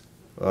least,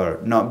 or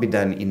not be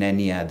done in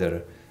any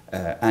other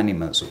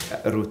animals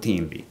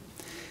routinely.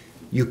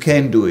 You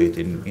can do it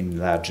in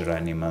larger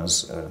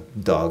animals,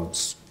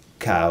 dogs,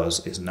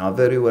 cows. Is not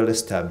very well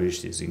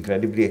established, it's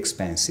incredibly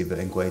expensive,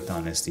 and quite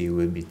honestly, it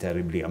would be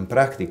terribly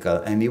unpractical,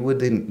 and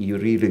you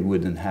really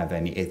wouldn't have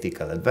any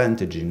ethical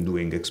advantage in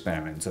doing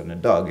experiments on a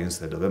dog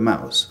instead of a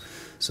mouse.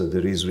 So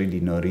there is really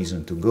no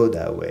reason to go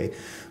that way.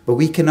 But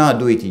we cannot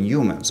do it in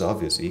humans,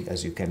 obviously.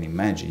 As you can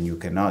imagine, you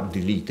cannot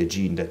delete a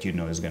gene that you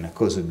know is going to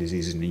cause a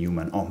disease in a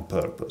human on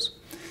purpose.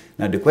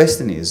 Now the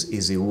question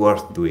is it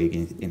worth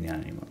doing in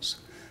animals?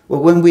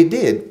 Well, when we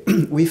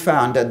did, we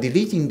found that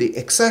deleting the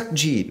exact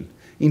gene,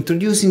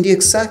 introducing the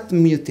exact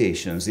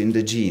mutations in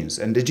the genes,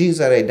 and the genes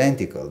are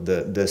identical,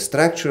 the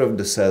structure of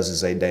the cells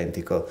is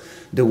identical,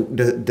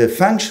 the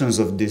functions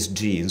of these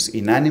genes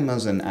in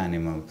animals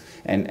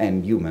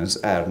and humans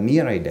are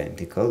near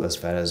identical as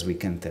far as we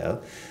can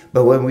tell,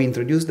 but when we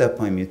introduce that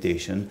point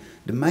mutation,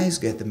 the mice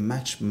get a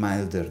much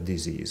milder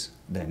disease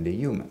than the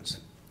humans.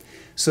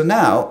 So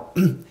now,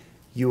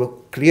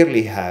 you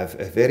clearly have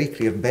a very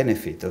clear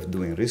benefit of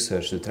doing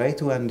research to try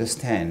to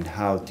understand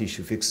how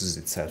tissue fixes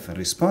itself in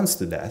response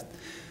to that,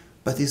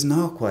 but it's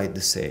not quite the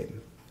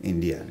same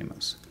in the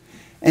animals.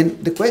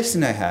 And the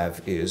question I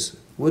have is,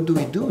 what do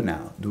we do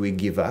now? Do we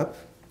give up,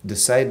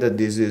 decide that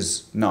this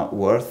is not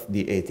worth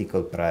the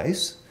ethical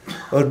price,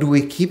 or do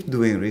we keep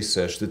doing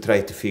research to try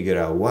to figure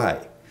out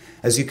why?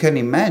 As you can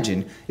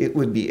imagine, it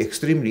would be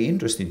extremely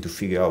interesting to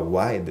figure out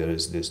why there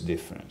is this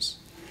difference.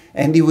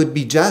 And it would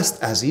be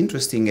just as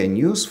interesting and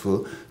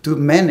useful to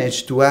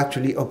manage to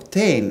actually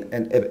obtain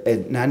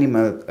an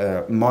animal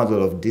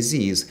model of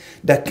disease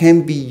that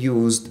can be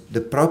used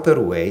the proper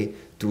way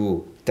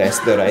to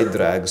test the right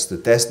drugs, to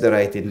test the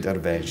right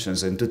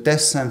interventions, and to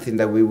test something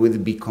that we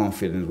would be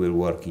confident will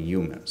work in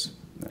humans.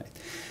 Right?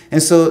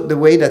 And so the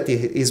way that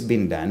it is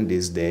being done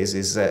these days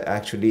is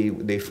actually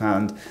they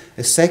found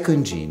a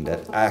second gene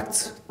that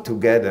acts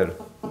together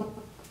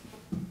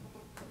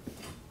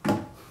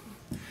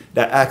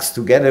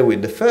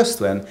with the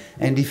first one,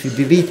 and if you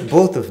delete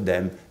both of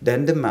them,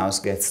 then the mouse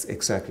gets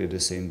exactly the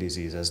same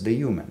disease as the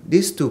human.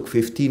 This took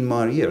 15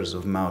 more years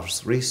of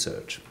mouse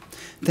research.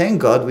 Thank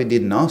God we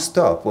did not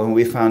stop when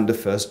we found the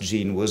first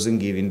gene wasn't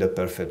giving the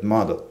perfect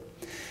model.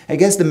 I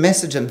guess the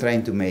message I'm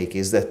trying to make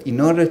is that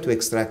in order to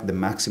extract the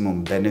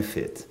maximum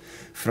benefit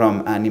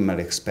from animal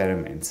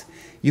experiments,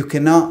 you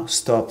cannot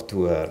stop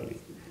too early.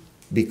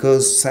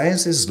 Because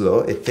science is slow,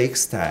 it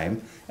takes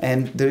time,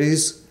 and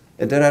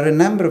there are a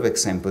number of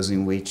examples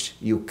in which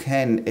you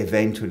can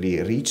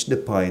eventually reach the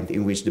point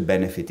in which the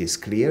benefit is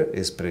clear,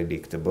 is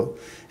predictable,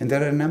 and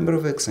there are a number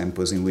of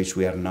examples in which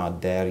we are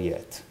not there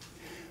yet.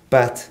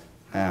 But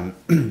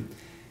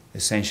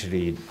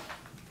essentially,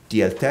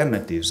 the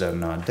alternatives are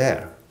not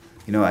there.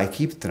 You know, I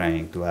keep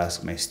trying to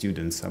ask my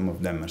students, some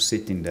of them are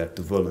sitting there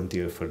to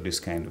volunteer for this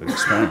kind of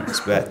experiments,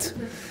 but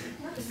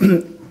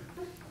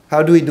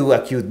how do we do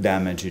acute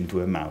damage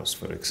into a mouse,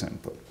 for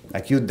example?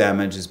 Acute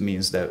damage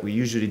means that we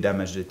usually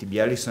damage the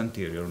tibialis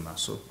anterior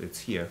muscle, it's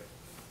here,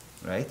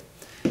 right?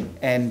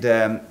 And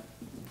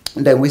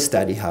then we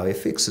study how it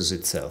fixes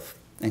itself.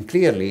 And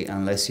clearly,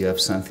 unless you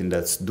have something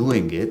that's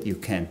doing it, you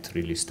can't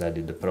really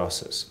study the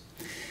process.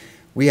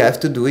 We have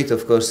to do it,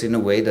 of course, in a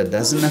way that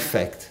doesn't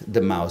affect the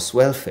mouse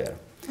welfare.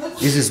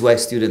 This is why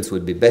students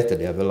would be better.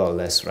 They have a lot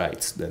less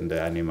rights than the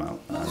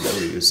animal that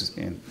we use,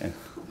 and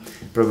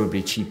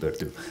probably cheaper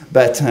too.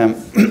 But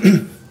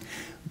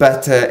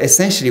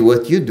essentially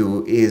what you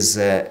do is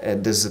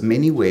there's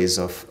many ways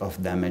of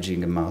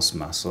damaging a mouse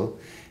muscle,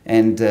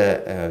 and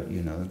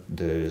you know,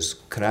 there's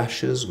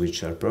crushes,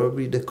 which are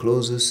probably the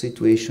closest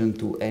situation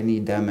to any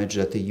damage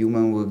that a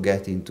human will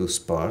get into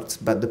sports,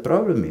 but the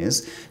problem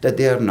is that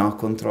they are not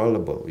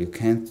controllable. You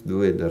can't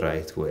do it the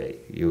right way.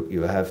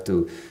 You have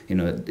to, you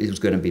know, it's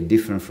going to be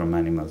different from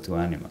animal to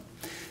animal.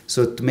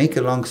 So to make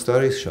a long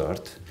story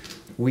short,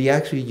 we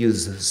actually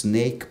use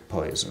snake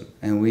poison,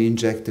 and we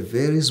inject a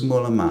very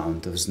small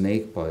amount of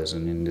snake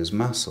poison in this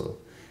muscle.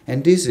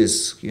 And this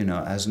is, you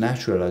know, as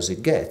natural as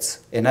it gets.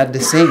 And at the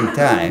same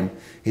time,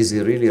 is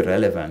it really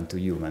relevant to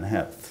human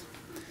health?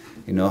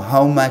 You know,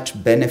 how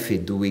much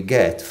benefit do we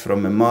get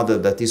from a model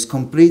that is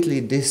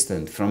completely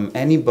distant from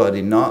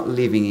anybody not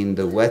living in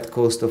the wet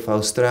coast of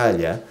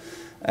Australia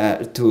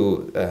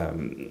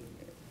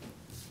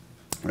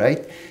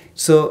right?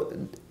 So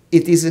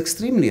it is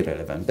extremely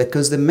relevant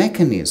because the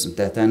mechanisms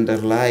that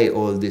underlie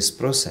all these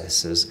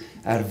processes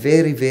are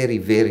very, very,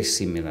 very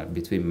similar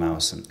between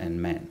mouse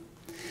and man.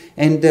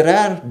 And there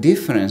are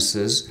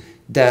differences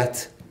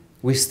that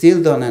we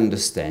still don't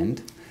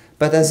understand,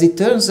 But as it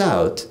turns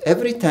out,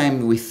 every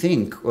time we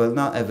think, well,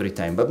 not every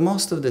time, but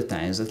most of the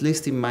times, at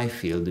least in my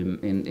field,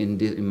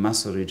 in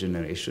muscle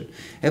regeneration,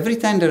 every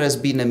time there has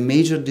been a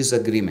major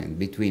disagreement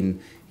between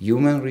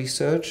human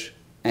research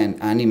and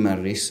animal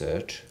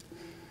research,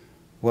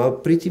 well,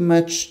 pretty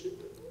much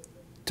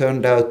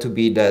turned out to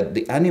be that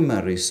the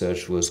animal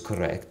research was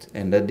correct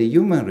and that the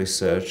human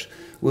research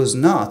was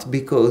not,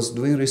 because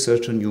doing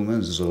research on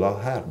humans is a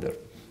lot harder.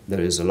 There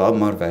is a lot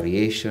more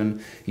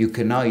variation. You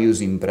cannot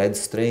use inbred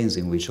strains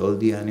in which all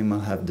the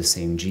animals have the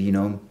same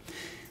genome.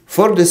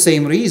 For the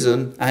same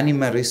reason,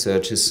 animal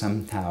research is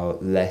somehow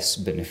less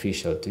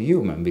beneficial to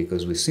human,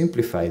 because we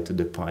simplify it to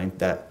the point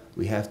that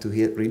we have to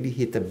really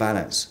hit a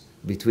balance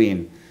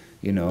between,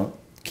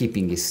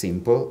 keeping it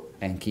simple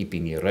and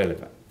keeping it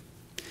relevant.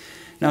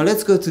 Now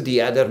let's go to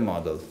the other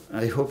model.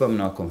 I hope I'm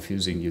not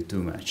confusing you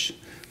too much.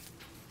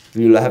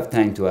 You'll have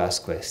time to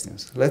ask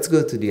questions. Let's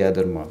go to the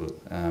other model,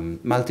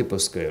 multiple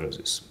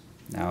sclerosis.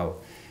 Now,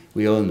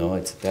 we all know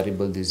it's a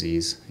terrible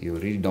disease. You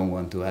really don't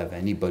want to have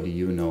anybody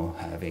you know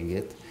having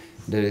it.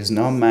 There is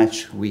not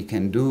much we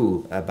can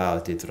do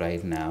about it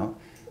right now.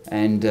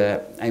 And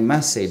I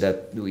must say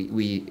that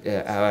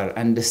our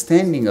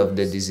understanding of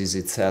the disease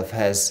itself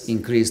has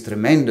increased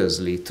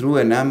tremendously through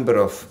a number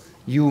of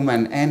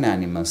human and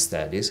animal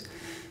studies.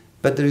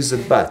 But there is a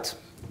but.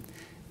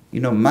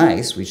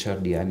 Mice, which are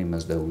the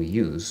animals that we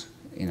use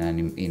in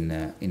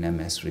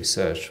MS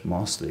research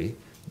mostly,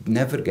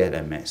 never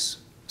get MS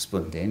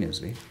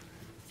spontaneously.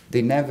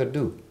 They never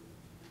do.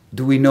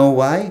 Do we know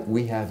why?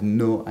 We have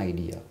no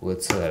idea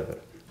whatsoever.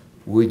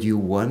 Would you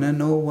want to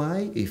know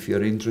why if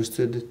you're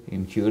interested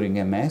in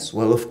curing MS?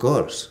 Well, of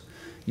course.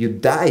 You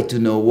die to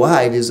know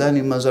why these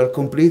animals are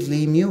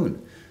completely immune,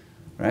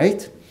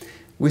 right?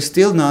 We're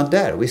still not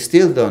there. We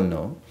still don't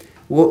know.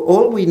 Well,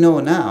 all we know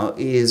now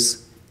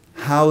is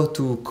how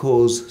to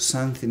cause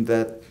something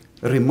that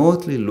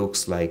remotely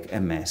looks like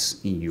MS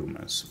in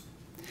humans.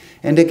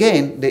 And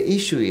again, the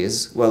issue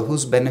is, well,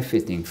 who's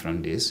benefiting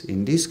from this?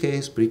 In this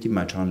case, pretty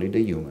much only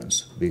the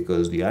humans,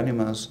 because the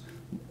animals,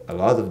 a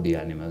lot of the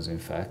animals in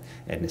fact,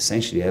 and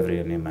essentially every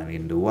animal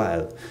in the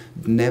wild,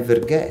 never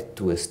get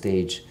to a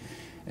stage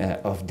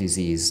of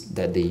disease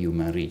that the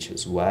human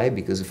reaches. Why?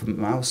 Because if a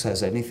mouse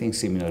has anything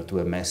similar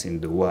to MS in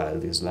the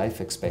wild, his life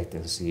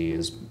expectancy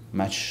is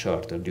much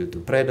shorter due to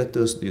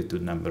predators, due to a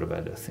number of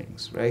other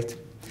things, right?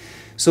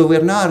 So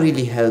we're not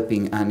really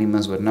helping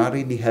animals, we're not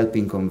really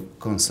helping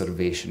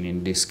conservation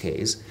in this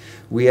case.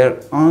 We are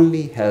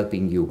only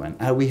helping humans.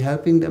 Are we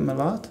helping them a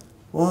lot?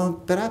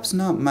 Well, perhaps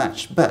not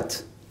much,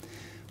 but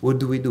what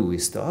do? We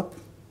stop?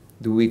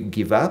 Do we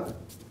give up?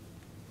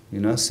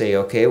 Say,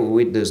 okay,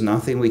 there's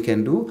nothing we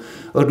can do?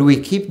 Or do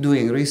we keep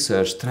doing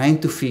research, trying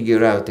to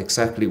figure out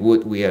exactly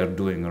what we are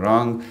doing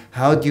wrong?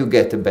 How do you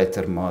get a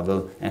better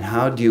model? And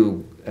how do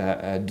you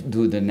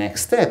do the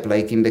next step?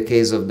 Like in the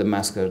case of the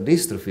muscular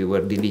dystrophy, where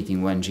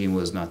deleting one gene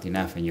was not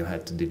enough and you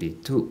had to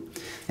delete two.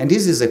 And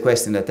this is a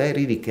question that I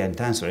really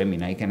can't answer. I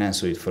mean, I can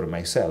answer it for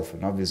myself,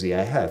 and obviously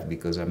I have,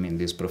 because I'm in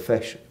this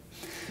profession.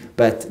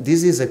 But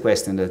this is a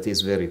question that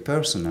is very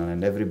personal,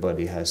 and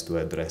everybody has to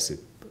address it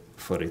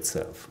for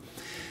itself.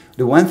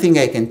 The one thing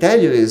I can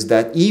tell you is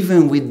that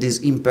even with this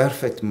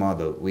imperfect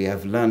model, we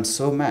have learned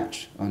so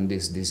much on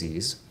this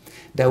disease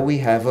that we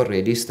have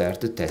already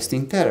started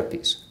testing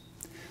therapies.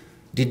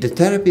 Did the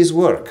therapies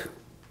work?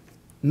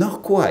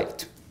 Not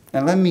quite.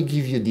 And let me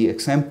give you the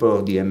example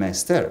of the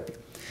MS therapy.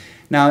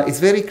 Now, it's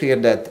very clear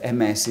that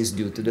MS is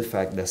due to the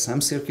fact that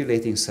some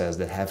circulating cells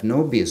that have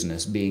no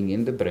business being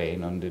in the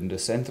brain or in the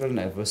central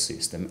nervous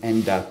system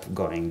end up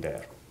going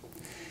there.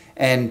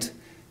 And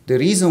the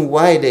reason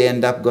why they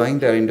end up going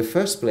there in the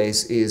first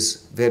place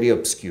is very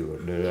obscure.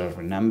 There are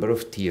a number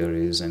of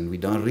theories, and we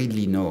don't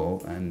really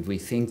know, and we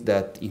think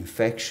that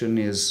infection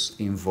is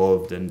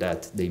involved and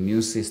that the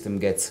immune system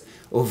gets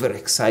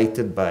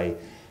overexcited by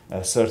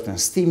a certain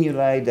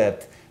stimuli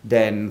that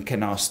then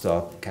cannot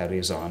stop,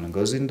 carries on, and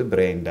goes in the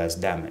brain, does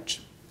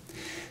damage.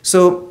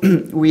 So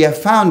we have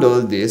found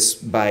all this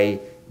by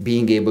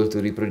being able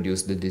to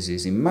reproduce the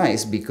disease in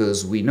mice,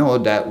 because we know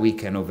that we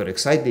can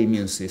overexcite the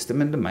immune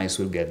system and the mice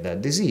will get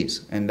that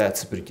disease, and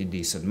that's a pretty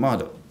decent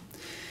model.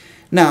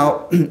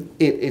 Now,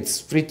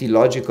 it's pretty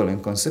logical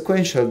and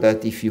consequential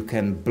that if you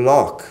can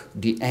block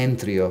the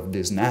entry of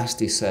these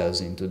nasty cells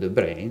into the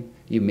brain,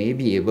 you may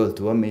be able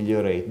to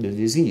ameliorate the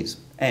disease.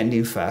 And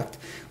in fact,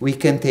 we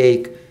can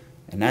take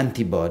an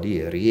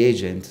antibody, a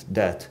reagent,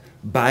 that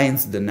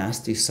binds the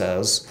nasty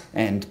cells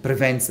and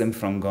prevents them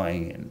from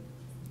going in.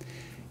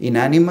 In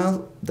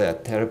animal,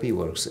 that therapy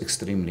works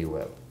extremely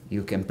well.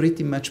 You can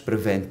pretty much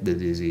prevent the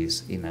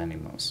disease in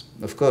animals.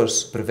 Of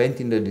course,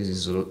 preventing the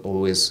disease is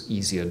always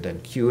easier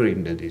than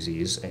curing the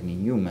disease, and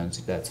in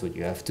humans, that's what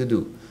you have to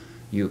do.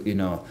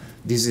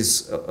 This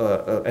is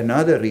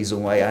another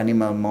reason why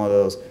animal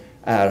models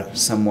are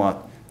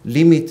somewhat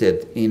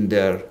limited in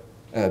their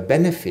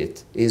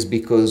benefit, is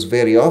because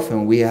very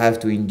often we have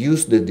to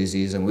induce the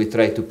disease and we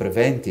try to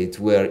prevent it,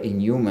 where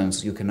in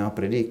humans you cannot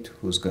predict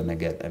who's going to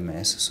get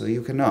MS, so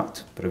you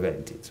cannot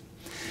prevent it.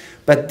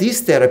 But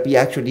this therapy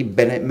actually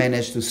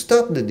managed to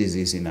stop the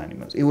disease in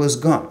animals. It was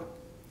gone.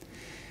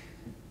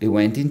 They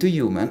went into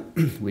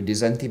human with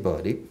this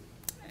antibody,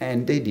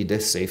 and they did a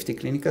safety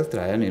clinical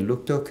trial, and it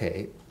looked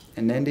okay.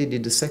 And then they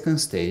did the second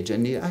stage,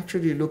 and it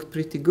actually looked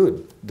pretty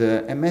good.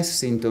 The MS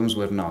symptoms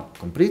were not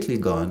completely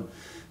gone,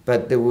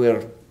 but they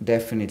were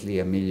definitely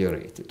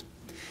ameliorated.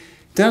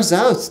 Turns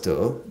out,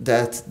 though,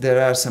 that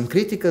there are some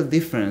critical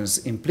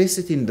differences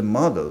implicit in the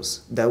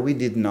models that we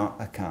did not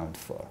account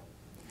for.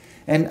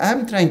 And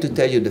I'm trying to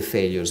tell you the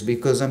failures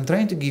because I'm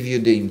trying to give you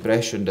the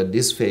impression that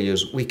these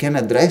failures, we can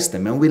address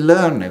them, and we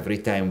learn every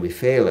time we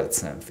fail at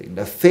something.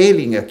 That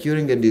failing at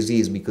curing a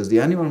disease because the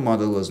animal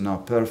model was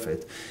not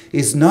perfect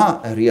is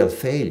not a real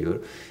failure,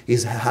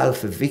 it's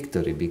half a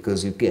victory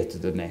because you get to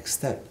the next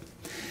step.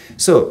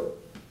 So,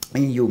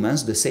 in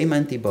humans, the same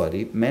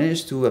antibody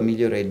managed to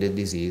ameliorate the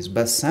disease,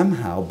 but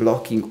somehow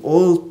blocking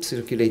all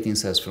circulating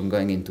cells from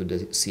going into the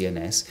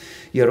CNS,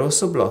 you're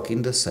also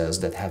blocking the cells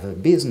that have a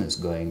business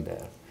going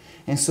there.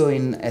 And so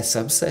in a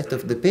subset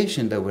of the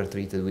patients that were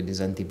treated with this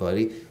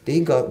antibody, they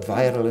got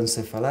viral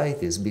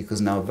encephalitis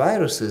because now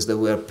viruses that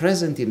were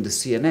present in the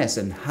CNS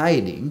and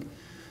hiding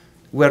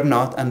were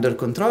not under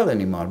control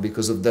anymore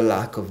because of the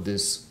lack of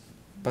these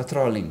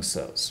patrolling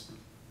cells.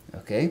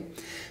 Okay?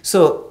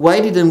 So why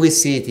didn't we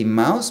see it in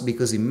mouse?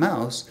 Because in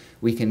mouse,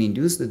 we can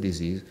induce the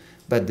disease,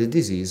 but the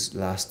disease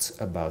lasts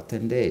about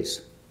 10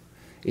 days.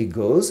 It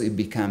goes, it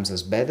becomes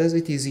as bad as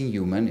it is in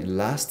human, it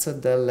lasts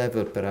at that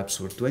level perhaps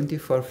for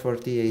 24,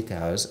 48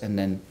 hours, and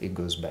then it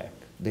goes back.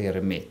 They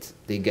remit,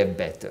 they get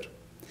better.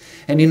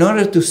 And in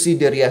order to see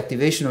the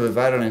reactivation of a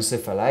viral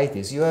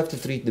encephalitis, you have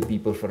to treat the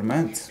people for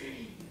months.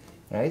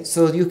 Right?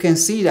 So you can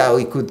see how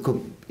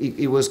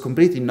it was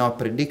completely not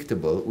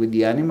predictable with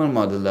the animal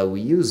model that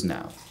we use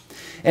now.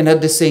 And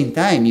at the same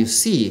time, you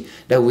see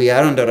that we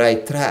are on the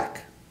right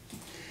track.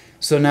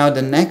 So now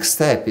the next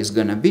step is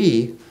going to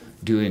be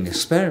doing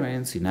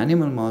experiments in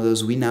animal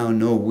models. We now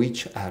know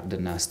which are the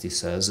nasty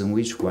cells and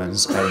which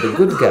ones are the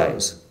good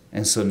guys.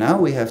 And so now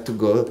we have to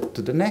go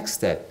to the next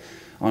step.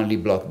 Only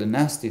block the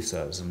nasty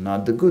cells and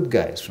not the good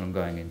guys from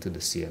going into the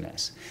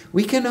CNS.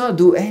 We cannot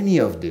do any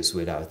of this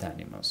without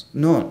animals.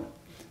 None.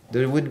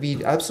 There would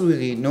be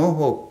absolutely no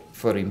hope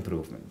for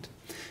improvement.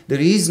 There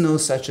is no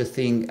such a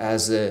thing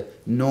as a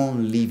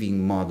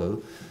non-living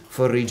model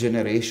for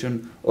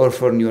regeneration or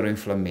for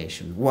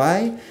neuroinflammation.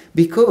 Why?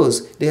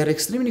 Because they are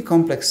extremely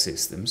complex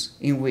systems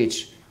in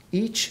which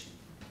each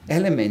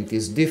element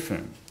is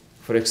different.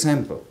 For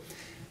example,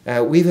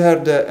 we've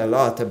heard a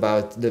lot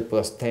about the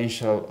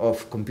potential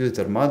of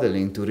computer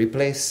modeling to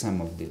replace some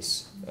of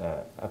these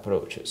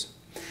approaches.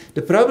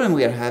 The problem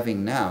we are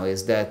having now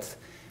is that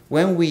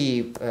when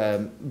we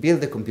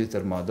build a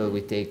computer model,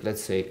 we take,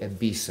 let's say, a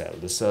B cell,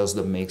 the cells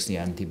that makes the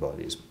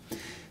antibodies.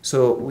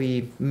 So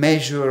we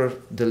measure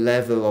the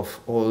level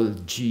of all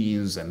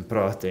genes and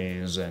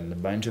proteins and a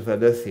bunch of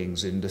other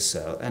things in the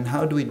cell. And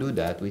how do we do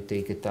that? We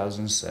take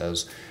 1,000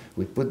 cells,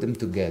 we put them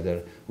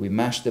together, we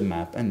mash them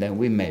up, and then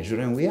we measure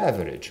and we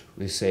average.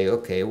 We say,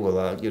 okay,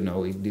 well, you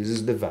know, this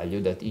is the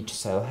value that each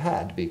cell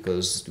had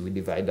because we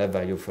divide that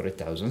value for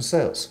 1,000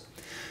 cells.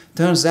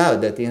 Turns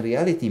out that in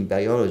reality, in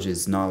biology,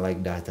 it's not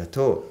like that at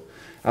all.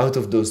 Out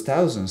of those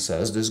 1,000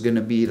 cells, there's going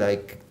to be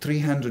like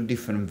 300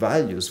 different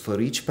values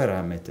for each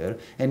parameter,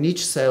 and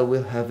each cell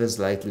will have a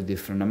slightly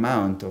different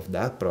amount of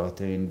that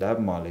protein,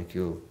 that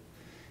molecule.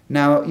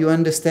 Now, you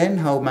understand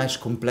how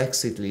much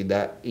complexity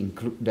that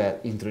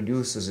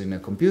introduces in a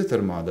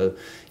computer model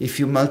if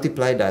you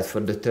multiply that for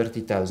the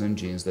 30,000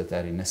 genes that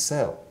are in a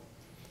cell,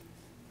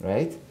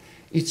 right?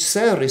 Each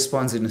cell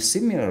responds in a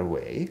similar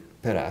way,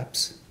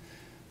 perhaps,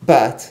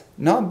 but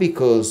not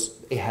because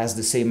it has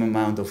the same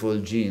amount of all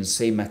genes,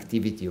 same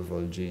activity of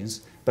all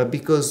genes, but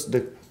because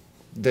the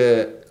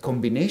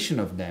combination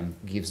of them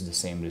gives the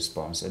same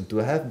response. And to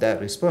have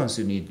that response,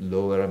 you need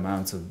lower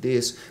amounts of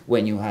this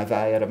when you have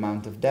higher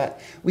amount of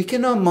that. We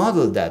cannot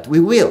model that. We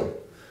will.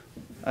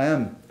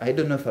 I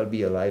don't know if I'll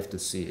be alive to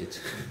see it,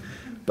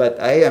 but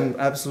I am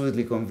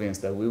absolutely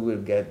convinced that we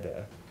will get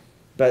there.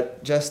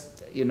 But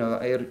just, you know,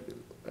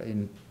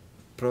 I'm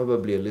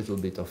probably a little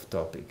bit off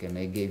topic, and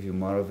I gave you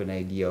more of an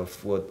idea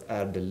of what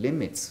are the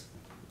limits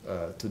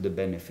to the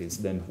benefits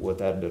than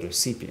what are the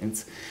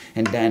recipients.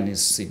 And Dan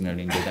is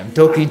signaling that I'm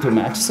talking too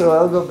much, so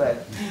I'll go back.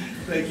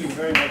 Thank you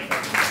very much.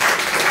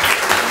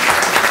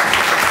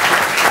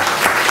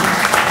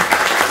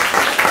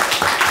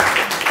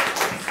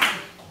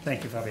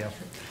 Thank you, Fabio.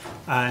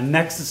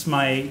 Next, it's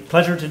my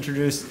pleasure to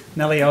introduce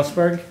Nelly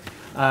Auersperg.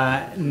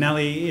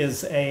 Nelly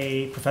is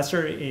a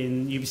professor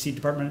in UBC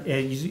department,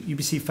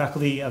 UBC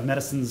Faculty of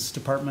Medicine's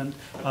Department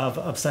of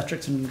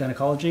Obstetrics and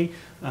Gynecology,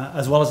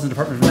 as well as in the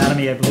Department of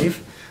Anatomy, I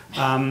believe.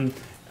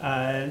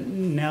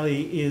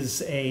 Nelly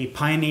is a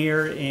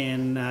pioneer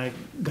in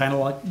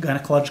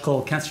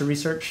gynecological cancer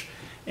research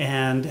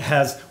and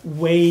has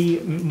way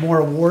more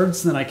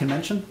awards than I can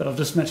mention, but I'll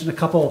just mention a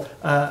couple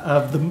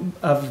of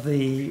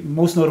the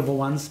most notable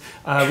ones.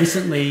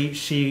 Recently,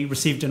 she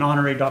received an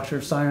honorary Doctor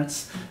of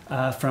Science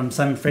from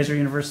Simon Fraser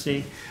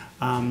University.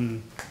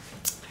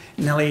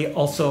 Nelly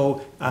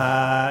also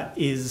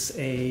is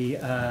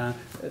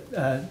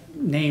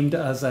named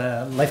as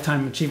a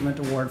Lifetime Achievement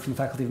Award from the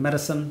Faculty of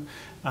Medicine.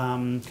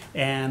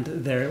 And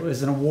there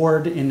was an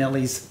award in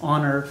Nelly's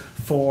honor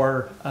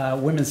for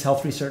women's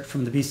health research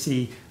from the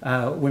BC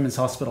Women's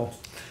Hospital.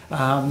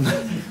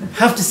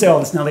 Have to say all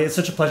this, Nelly. It's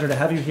such a pleasure to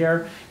have you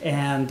here,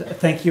 and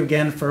thank you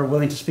again for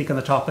willing to speak on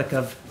the topic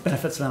of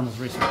benefits of animals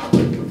research.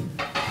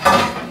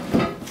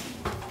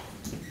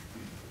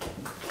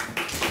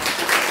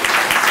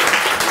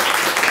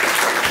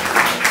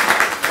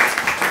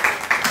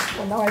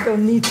 Well, now I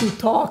don't need to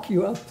talk.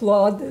 You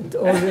applauded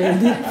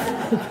already.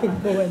 You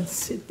can go and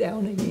sit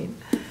down again.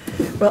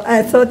 Well,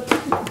 I thought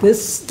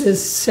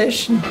this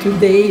session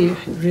today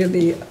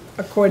really,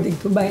 according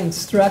to my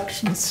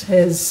instructions,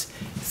 has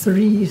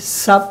 3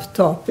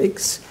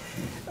 subtopics.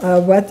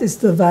 What is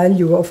the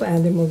value of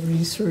animal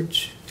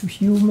research to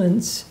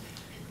humans,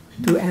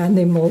 to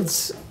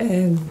animals,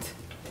 and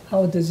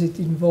how does it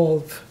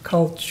involve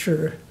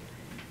culture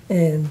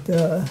and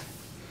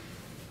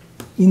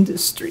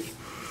industry?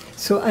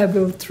 So I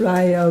will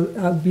try,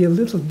 I'll be a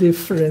little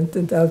different,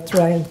 and I'll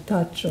try and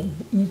touch on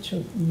each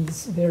of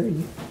these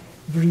very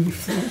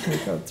briefly,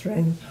 and I'll try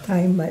and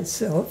time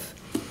myself.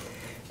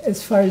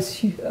 As far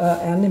as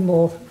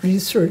animal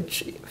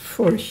research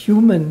for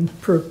human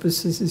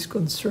purposes is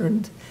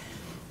concerned,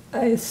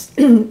 I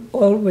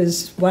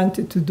always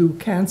wanted to do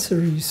cancer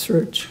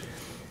research,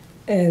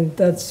 and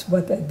that's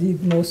what I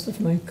did most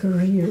of my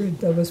career.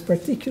 And I was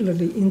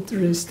particularly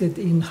interested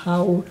in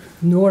how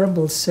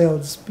normal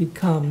cells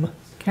become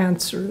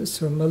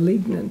cancerous or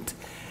malignant.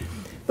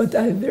 But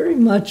I very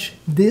much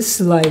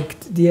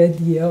disliked the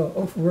idea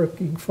of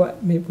working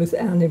with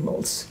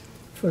animals,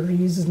 for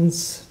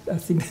reasons I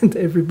think that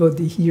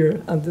everybody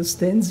here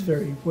understands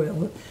very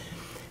well.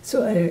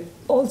 So I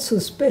also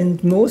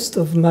spent most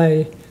of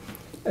my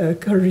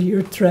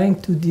career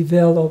trying to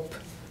develop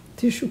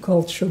tissue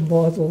culture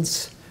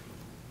models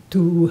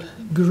to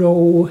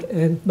grow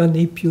and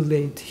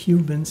manipulate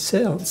human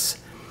cells.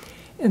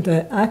 And I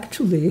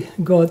actually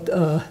got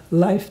a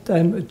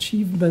Lifetime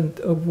Achievement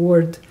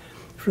Award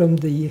from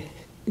the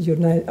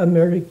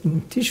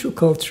American Tissue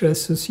Culture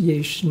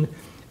Association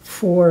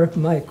for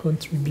my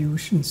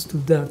contributions to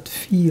that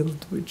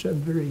field, which I'm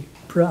very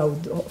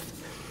proud of.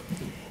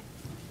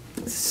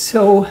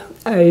 So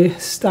I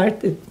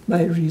started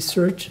my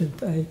research,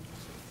 and I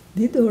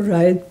did all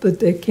right, but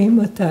there came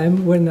a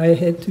time when I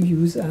had to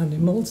use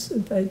animals,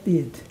 and I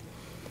did.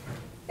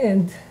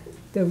 And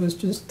there was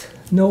just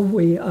no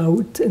way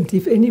out. And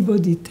if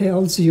anybody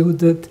tells you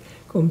that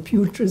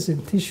computers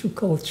and tissue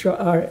culture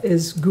are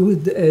as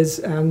good as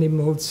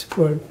animals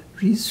for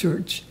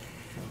research,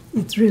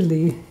 it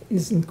really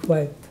isn't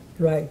quite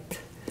right.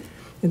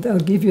 And I'll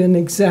give you an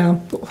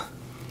example.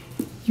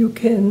 You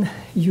can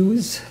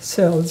use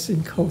cells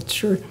in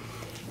culture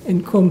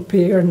and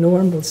compare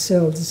normal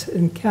cells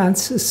and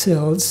cancer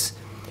cells,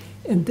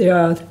 and there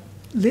are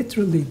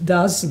literally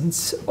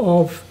dozens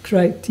of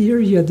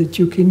criteria that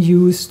you can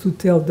use to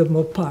tell them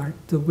apart: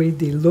 the way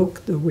they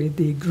look, the way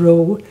they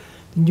grow,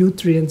 the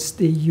nutrients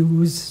they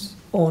use,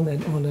 on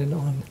and on and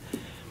on.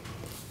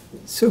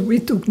 So we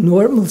took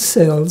normal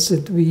cells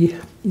and we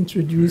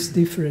introduced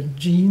different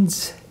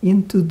genes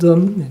into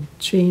them and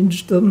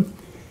changed them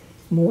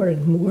more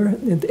and more,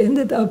 and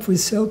ended up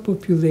with cell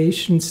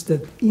populations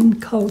that in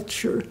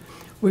culture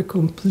were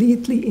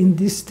completely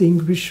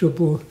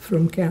indistinguishable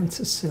from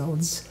cancer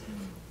cells.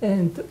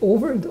 And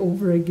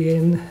over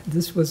again,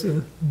 this was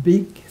a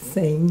big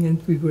thing,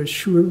 and we were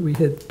sure we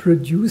had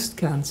produced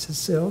cancer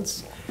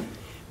cells.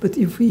 But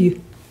if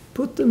we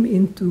put them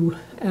into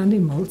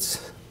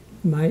animals,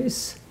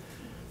 mice,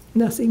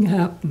 nothing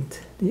happened.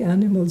 The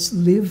animals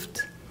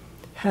lived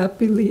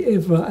happily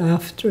ever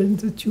after, and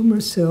the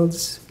tumor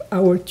cells,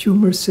 our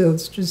tumor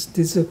cells, just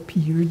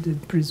disappeared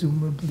and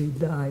presumably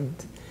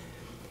died.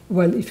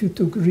 While if you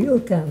took real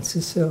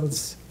cancer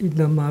cells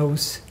in a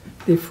mouse,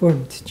 they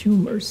formed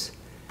tumors.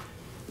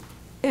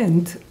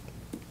 And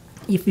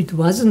if it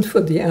wasn't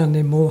for the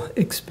animal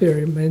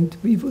experiment,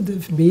 we would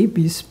have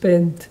maybe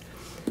spent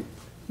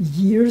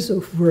years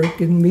of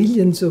work and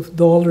millions of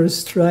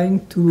dollars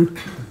trying to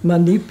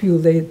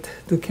manipulate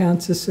the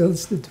cancer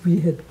cells that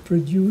we had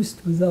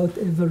produced without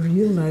ever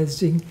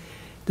realizing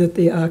that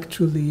they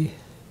actually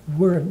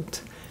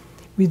weren't.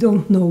 We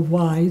don't know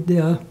why.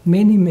 There are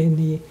many,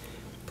 many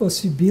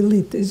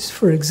possibilities.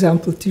 For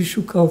example,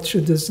 tissue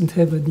culture doesn't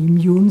have an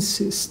immune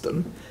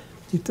system.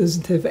 It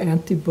doesn't have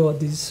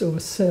antibodies or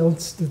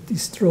cells that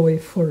destroy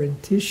foreign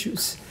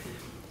tissues.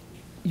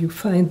 You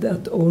find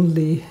that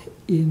only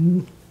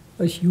in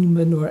a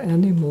human or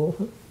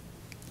animal,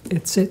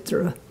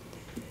 etc.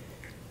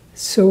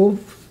 So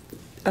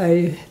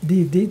I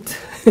did it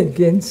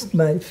against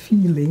my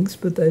feelings,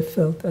 but I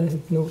felt I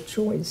had no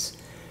choice.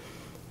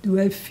 Do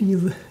I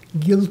feel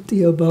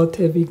guilty about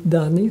having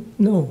done it?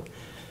 No,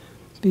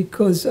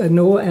 because I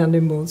know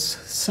animals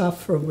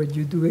suffer when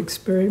you do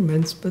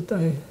experiments, but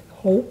I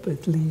hope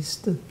at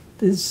least that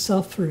this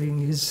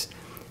suffering is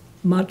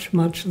much,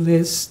 much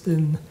less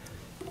than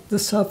the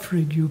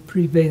suffering you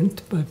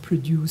prevent by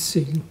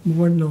producing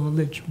more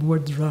knowledge, more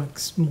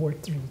drugs, more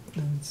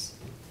treatments,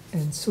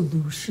 and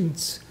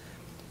solutions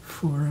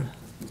for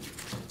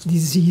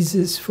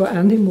diseases for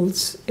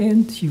animals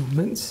and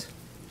humans.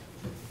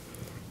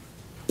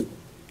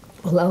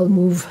 Well, I'll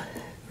move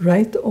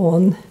right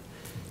on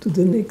to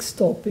the next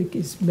topic,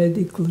 is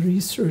medical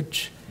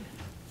research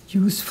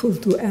useful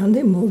to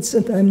animals?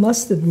 And I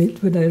must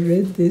admit, when I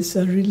read this,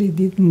 I really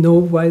didn't know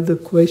why the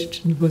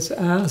question was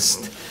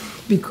asked,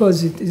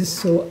 because it is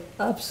so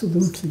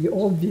absolutely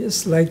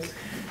obvious, like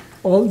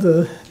all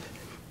the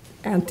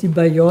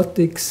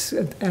antibiotics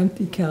and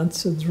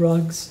anti-cancer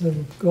drugs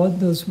and God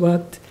knows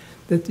what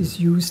that is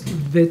used in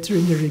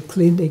veterinary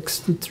clinics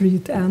to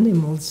treat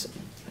animals.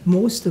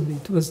 Most of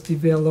it was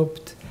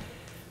developed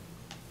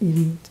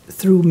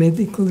through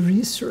medical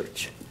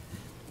research.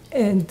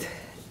 And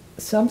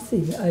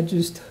something I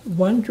just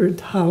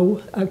wondered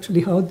how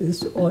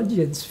this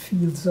audience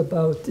feels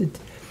about it.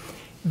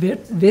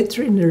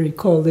 Veterinary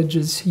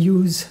colleges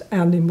use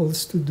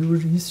animals to do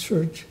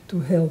research to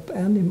help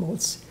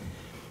animals.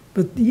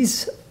 But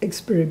these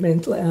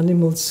experimental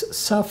animals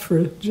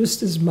suffer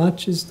just as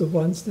much as the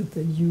ones that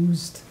they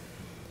used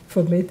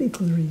for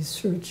medical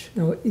research.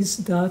 Now, is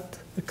that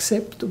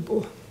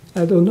acceptable?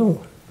 I don't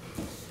know.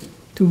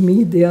 To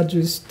me, they are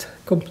just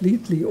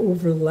completely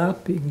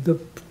overlapping. The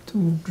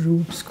two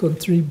groups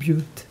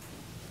contribute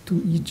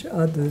to each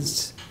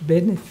other's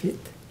benefit.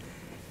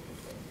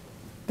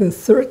 The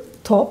third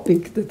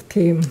topic that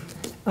came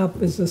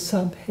up as a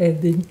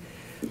subheading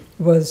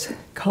was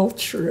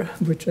culture,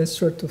 which I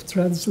sort of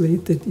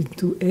translated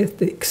into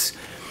ethics,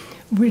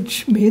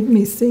 which made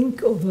me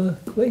think of a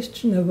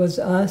question I was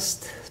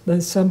asked by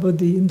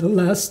somebody in the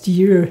last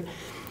year,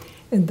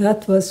 and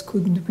that was,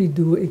 couldn't we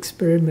do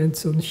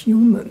experiments on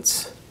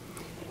humans?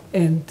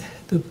 And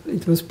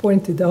it was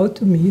pointed out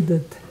to me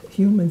that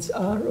humans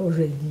are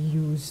already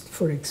used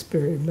for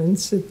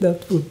experiments, and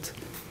that would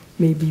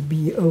maybe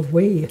be a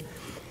way.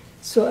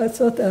 So I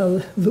thought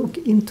I'll look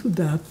into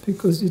that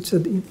because it's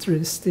an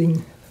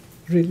interesting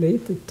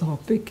related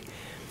topic.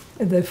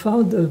 And I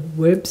found a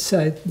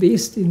website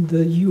based in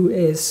the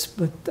US,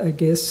 but I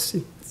guess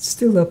it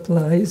still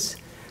applies.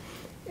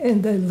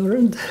 And I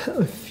learned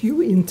a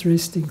few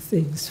interesting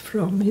things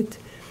from it.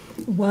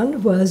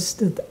 One was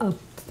that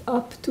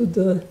up to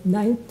the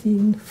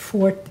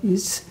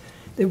 1940s,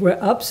 there were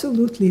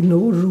absolutely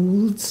no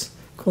rules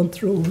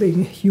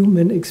controlling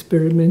human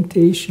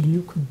experimentation.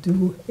 You could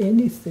do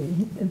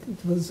anything, and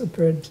it was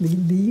apparently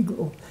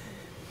legal.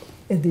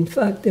 And in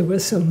fact, there were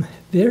some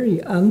very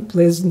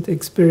unpleasant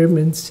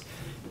experiments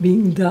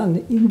being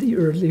done in the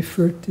early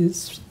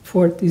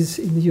 40s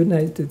in the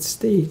United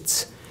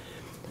States.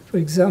 For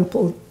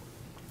example,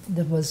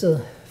 there was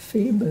a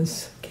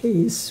famous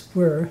case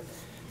where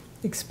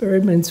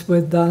experiments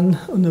were done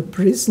on a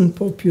prison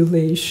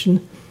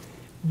population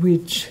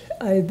which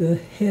either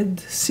had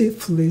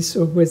syphilis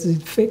or was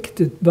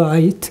infected by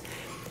it,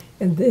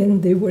 and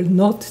then they were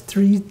not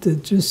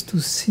treated just to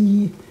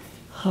see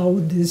how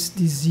this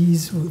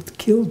disease would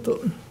kill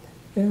them.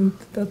 And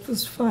that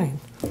was fine.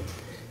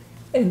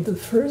 And the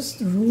first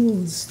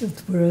rules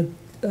that were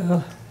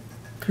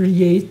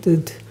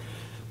created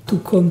to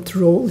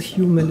control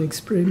human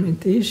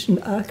experimentation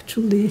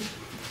actually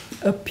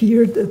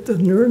appeared at the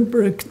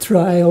Nuremberg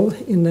trial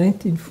in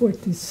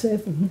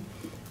 1947,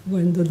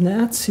 when the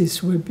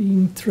Nazis were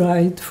being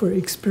tried for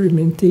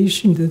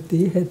experimentation that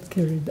they had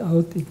carried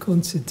out in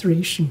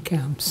concentration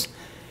camps.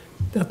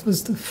 That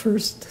was the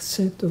first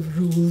set of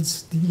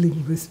rules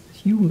dealing with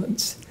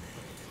humans.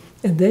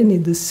 And then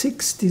in the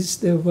 60s,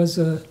 there was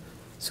a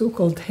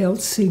so-called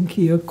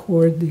Helsinki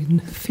Accord in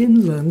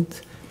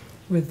Finland,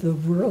 where the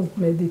World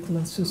Medical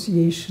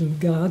Association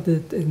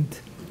gathered and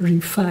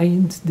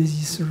refined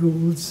these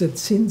rules. And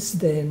since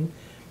then,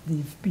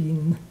 they've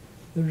been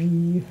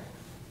redone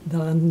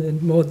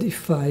and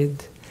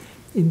modified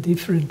in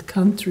different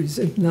countries.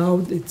 And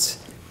now it's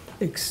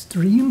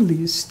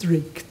extremely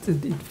strict.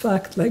 And in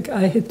fact, like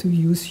I had to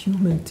use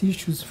human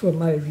tissues for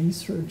my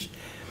research,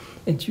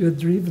 and you're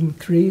driven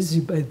crazy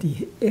by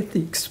the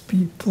ethics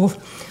people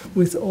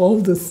with all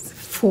the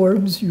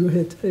forms you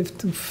have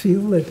to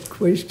fill and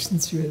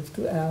questions you have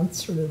to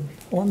answer and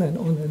on and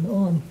on and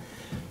on.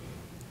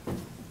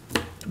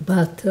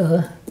 But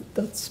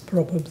that's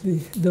probably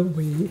the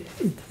way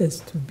it has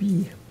to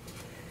be.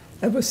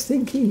 I was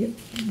thinking,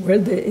 were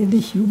there any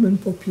human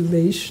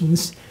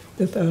populations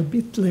that are a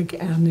bit like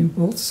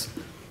animals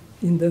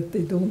in that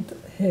they don't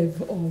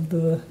have all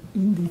the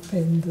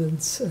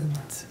independence and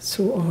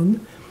so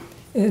on?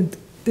 And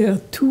there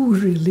are two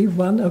really.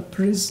 One are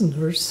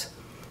prisoners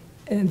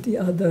and the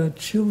other are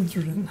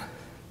children.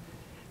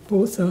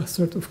 Both are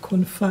sort of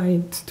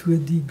confined to a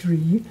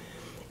degree.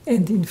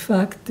 And in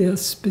fact, there are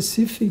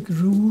specific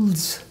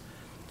rules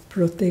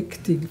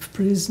protecting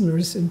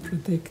prisoners and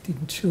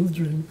protecting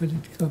children when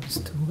it comes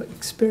to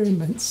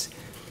experiments.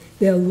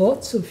 There are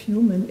lots of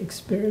human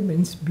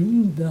experiments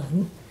being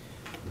done,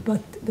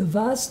 but the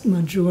vast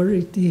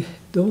majority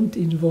don't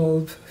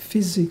involve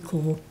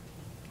physical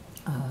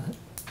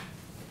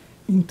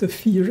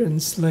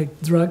interference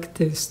like drug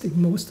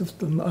testing. Most of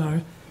them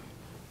are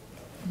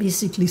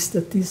basically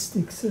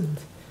statistics and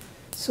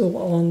so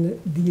on,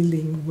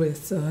 dealing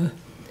with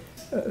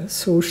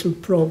social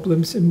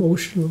problems,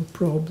 emotional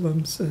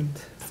problems, and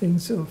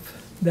things of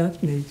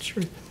that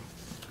nature.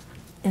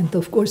 And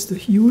of course, the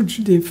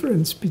huge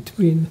difference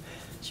between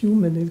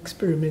human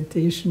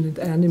experimentation and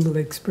animal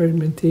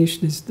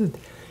experimentation is that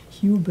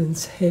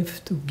humans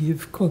have to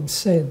give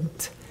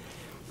consent.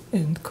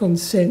 And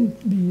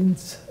consent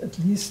means, at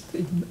least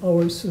in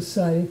our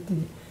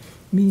society,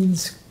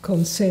 means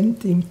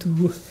consenting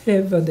to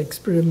have an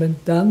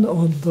experiment done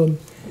on them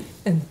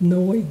and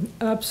knowing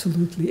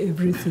absolutely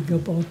everything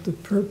about the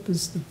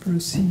purpose, the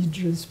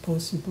procedures,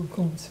 possible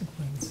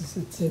consequences,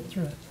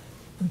 etc.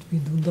 And we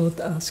do not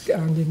ask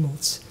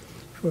animals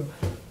for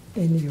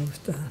any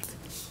of that.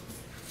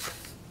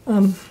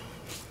 I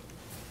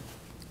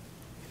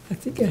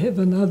think I have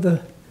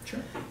another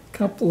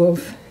couple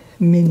of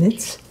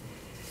minutes.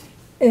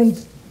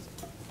 And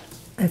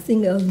I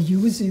think I'll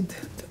use it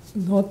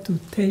not to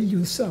tell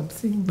you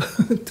something,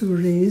 but to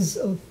raise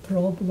a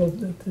problem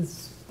that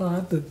has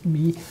bothered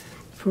me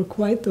for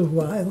quite a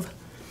while.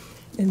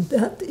 And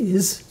that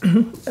is,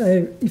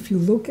 if you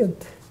look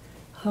at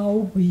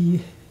how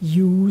we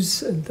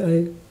use, and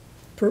I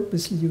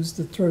purposely use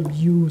the term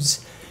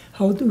use,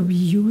 how do we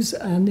use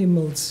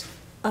animals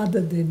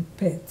other than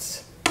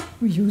pets?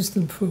 We use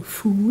them for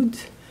food,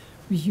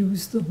 we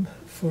use them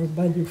for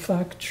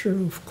manufacture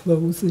of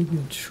clothing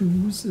and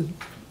shoes and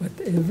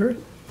whatever.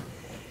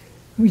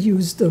 We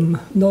use them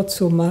not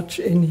so much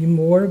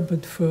anymore,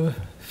 but for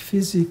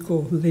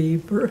physical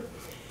labor.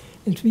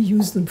 And we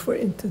use them for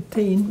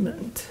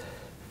entertainment.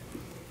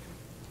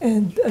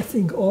 And I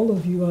think all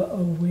of you are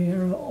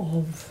aware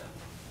of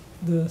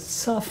the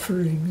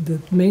suffering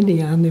that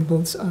many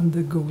animals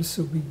undergo,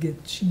 so we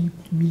get cheap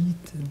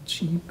meat and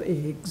cheap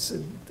eggs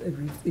and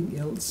everything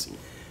else.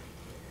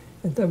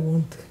 And I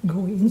won't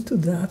go into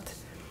that.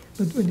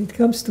 But when it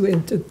comes to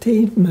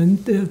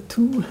entertainment, there are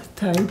two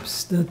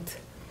types that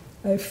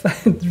I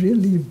find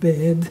really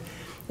bad,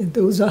 and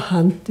those are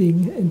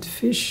hunting and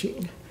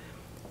fishing.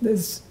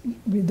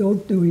 We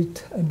don't do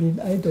it, I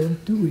mean, I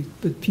don't do it,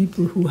 but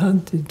people who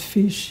hunt and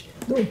fish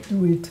don't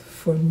do it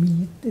for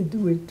meat, they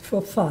do it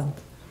for fun.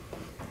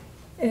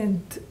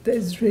 And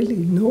there's really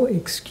no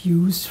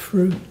excuse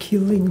for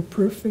killing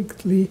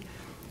perfectly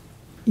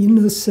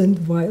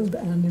innocent wild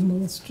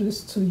animals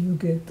just so you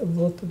get a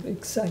lot of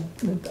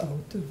excitement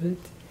out of it.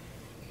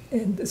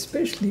 And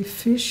especially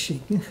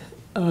fishing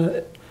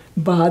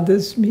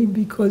bothers me,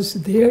 because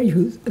there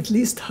at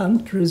least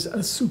hunters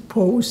are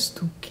supposed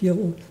to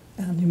kill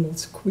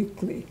animals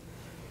quickly.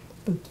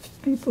 But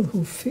people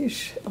who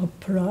fish are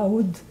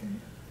proud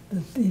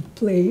that they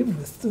play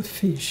with the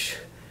fish.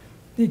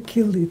 They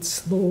kill it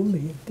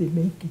slowly, they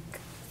make it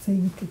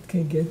think it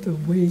can get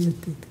away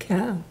and it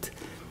can't.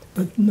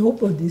 But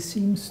nobody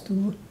seems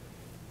to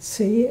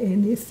say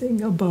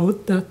anything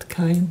about that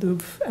kind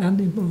of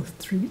animal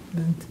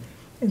treatment.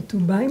 And to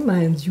my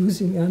mind,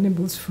 using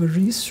animals for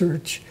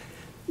research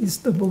is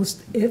the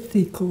most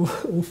ethical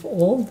of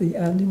all the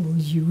animal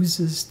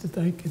uses that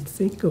I can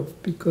think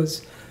of,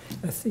 because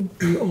I think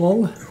we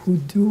all who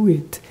do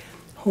it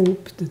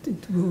hope that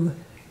it will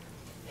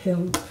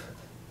help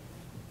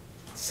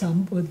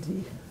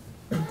somebody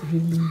and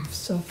relieve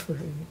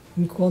suffering,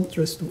 in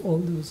contrast to all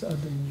those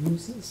other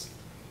uses.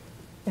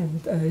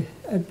 And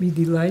I'd be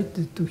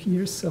delighted to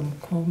hear some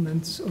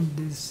comments on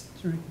this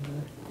during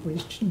the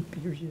question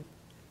period.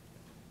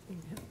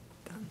 Yeah,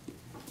 done.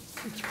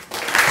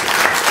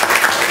 Thank you.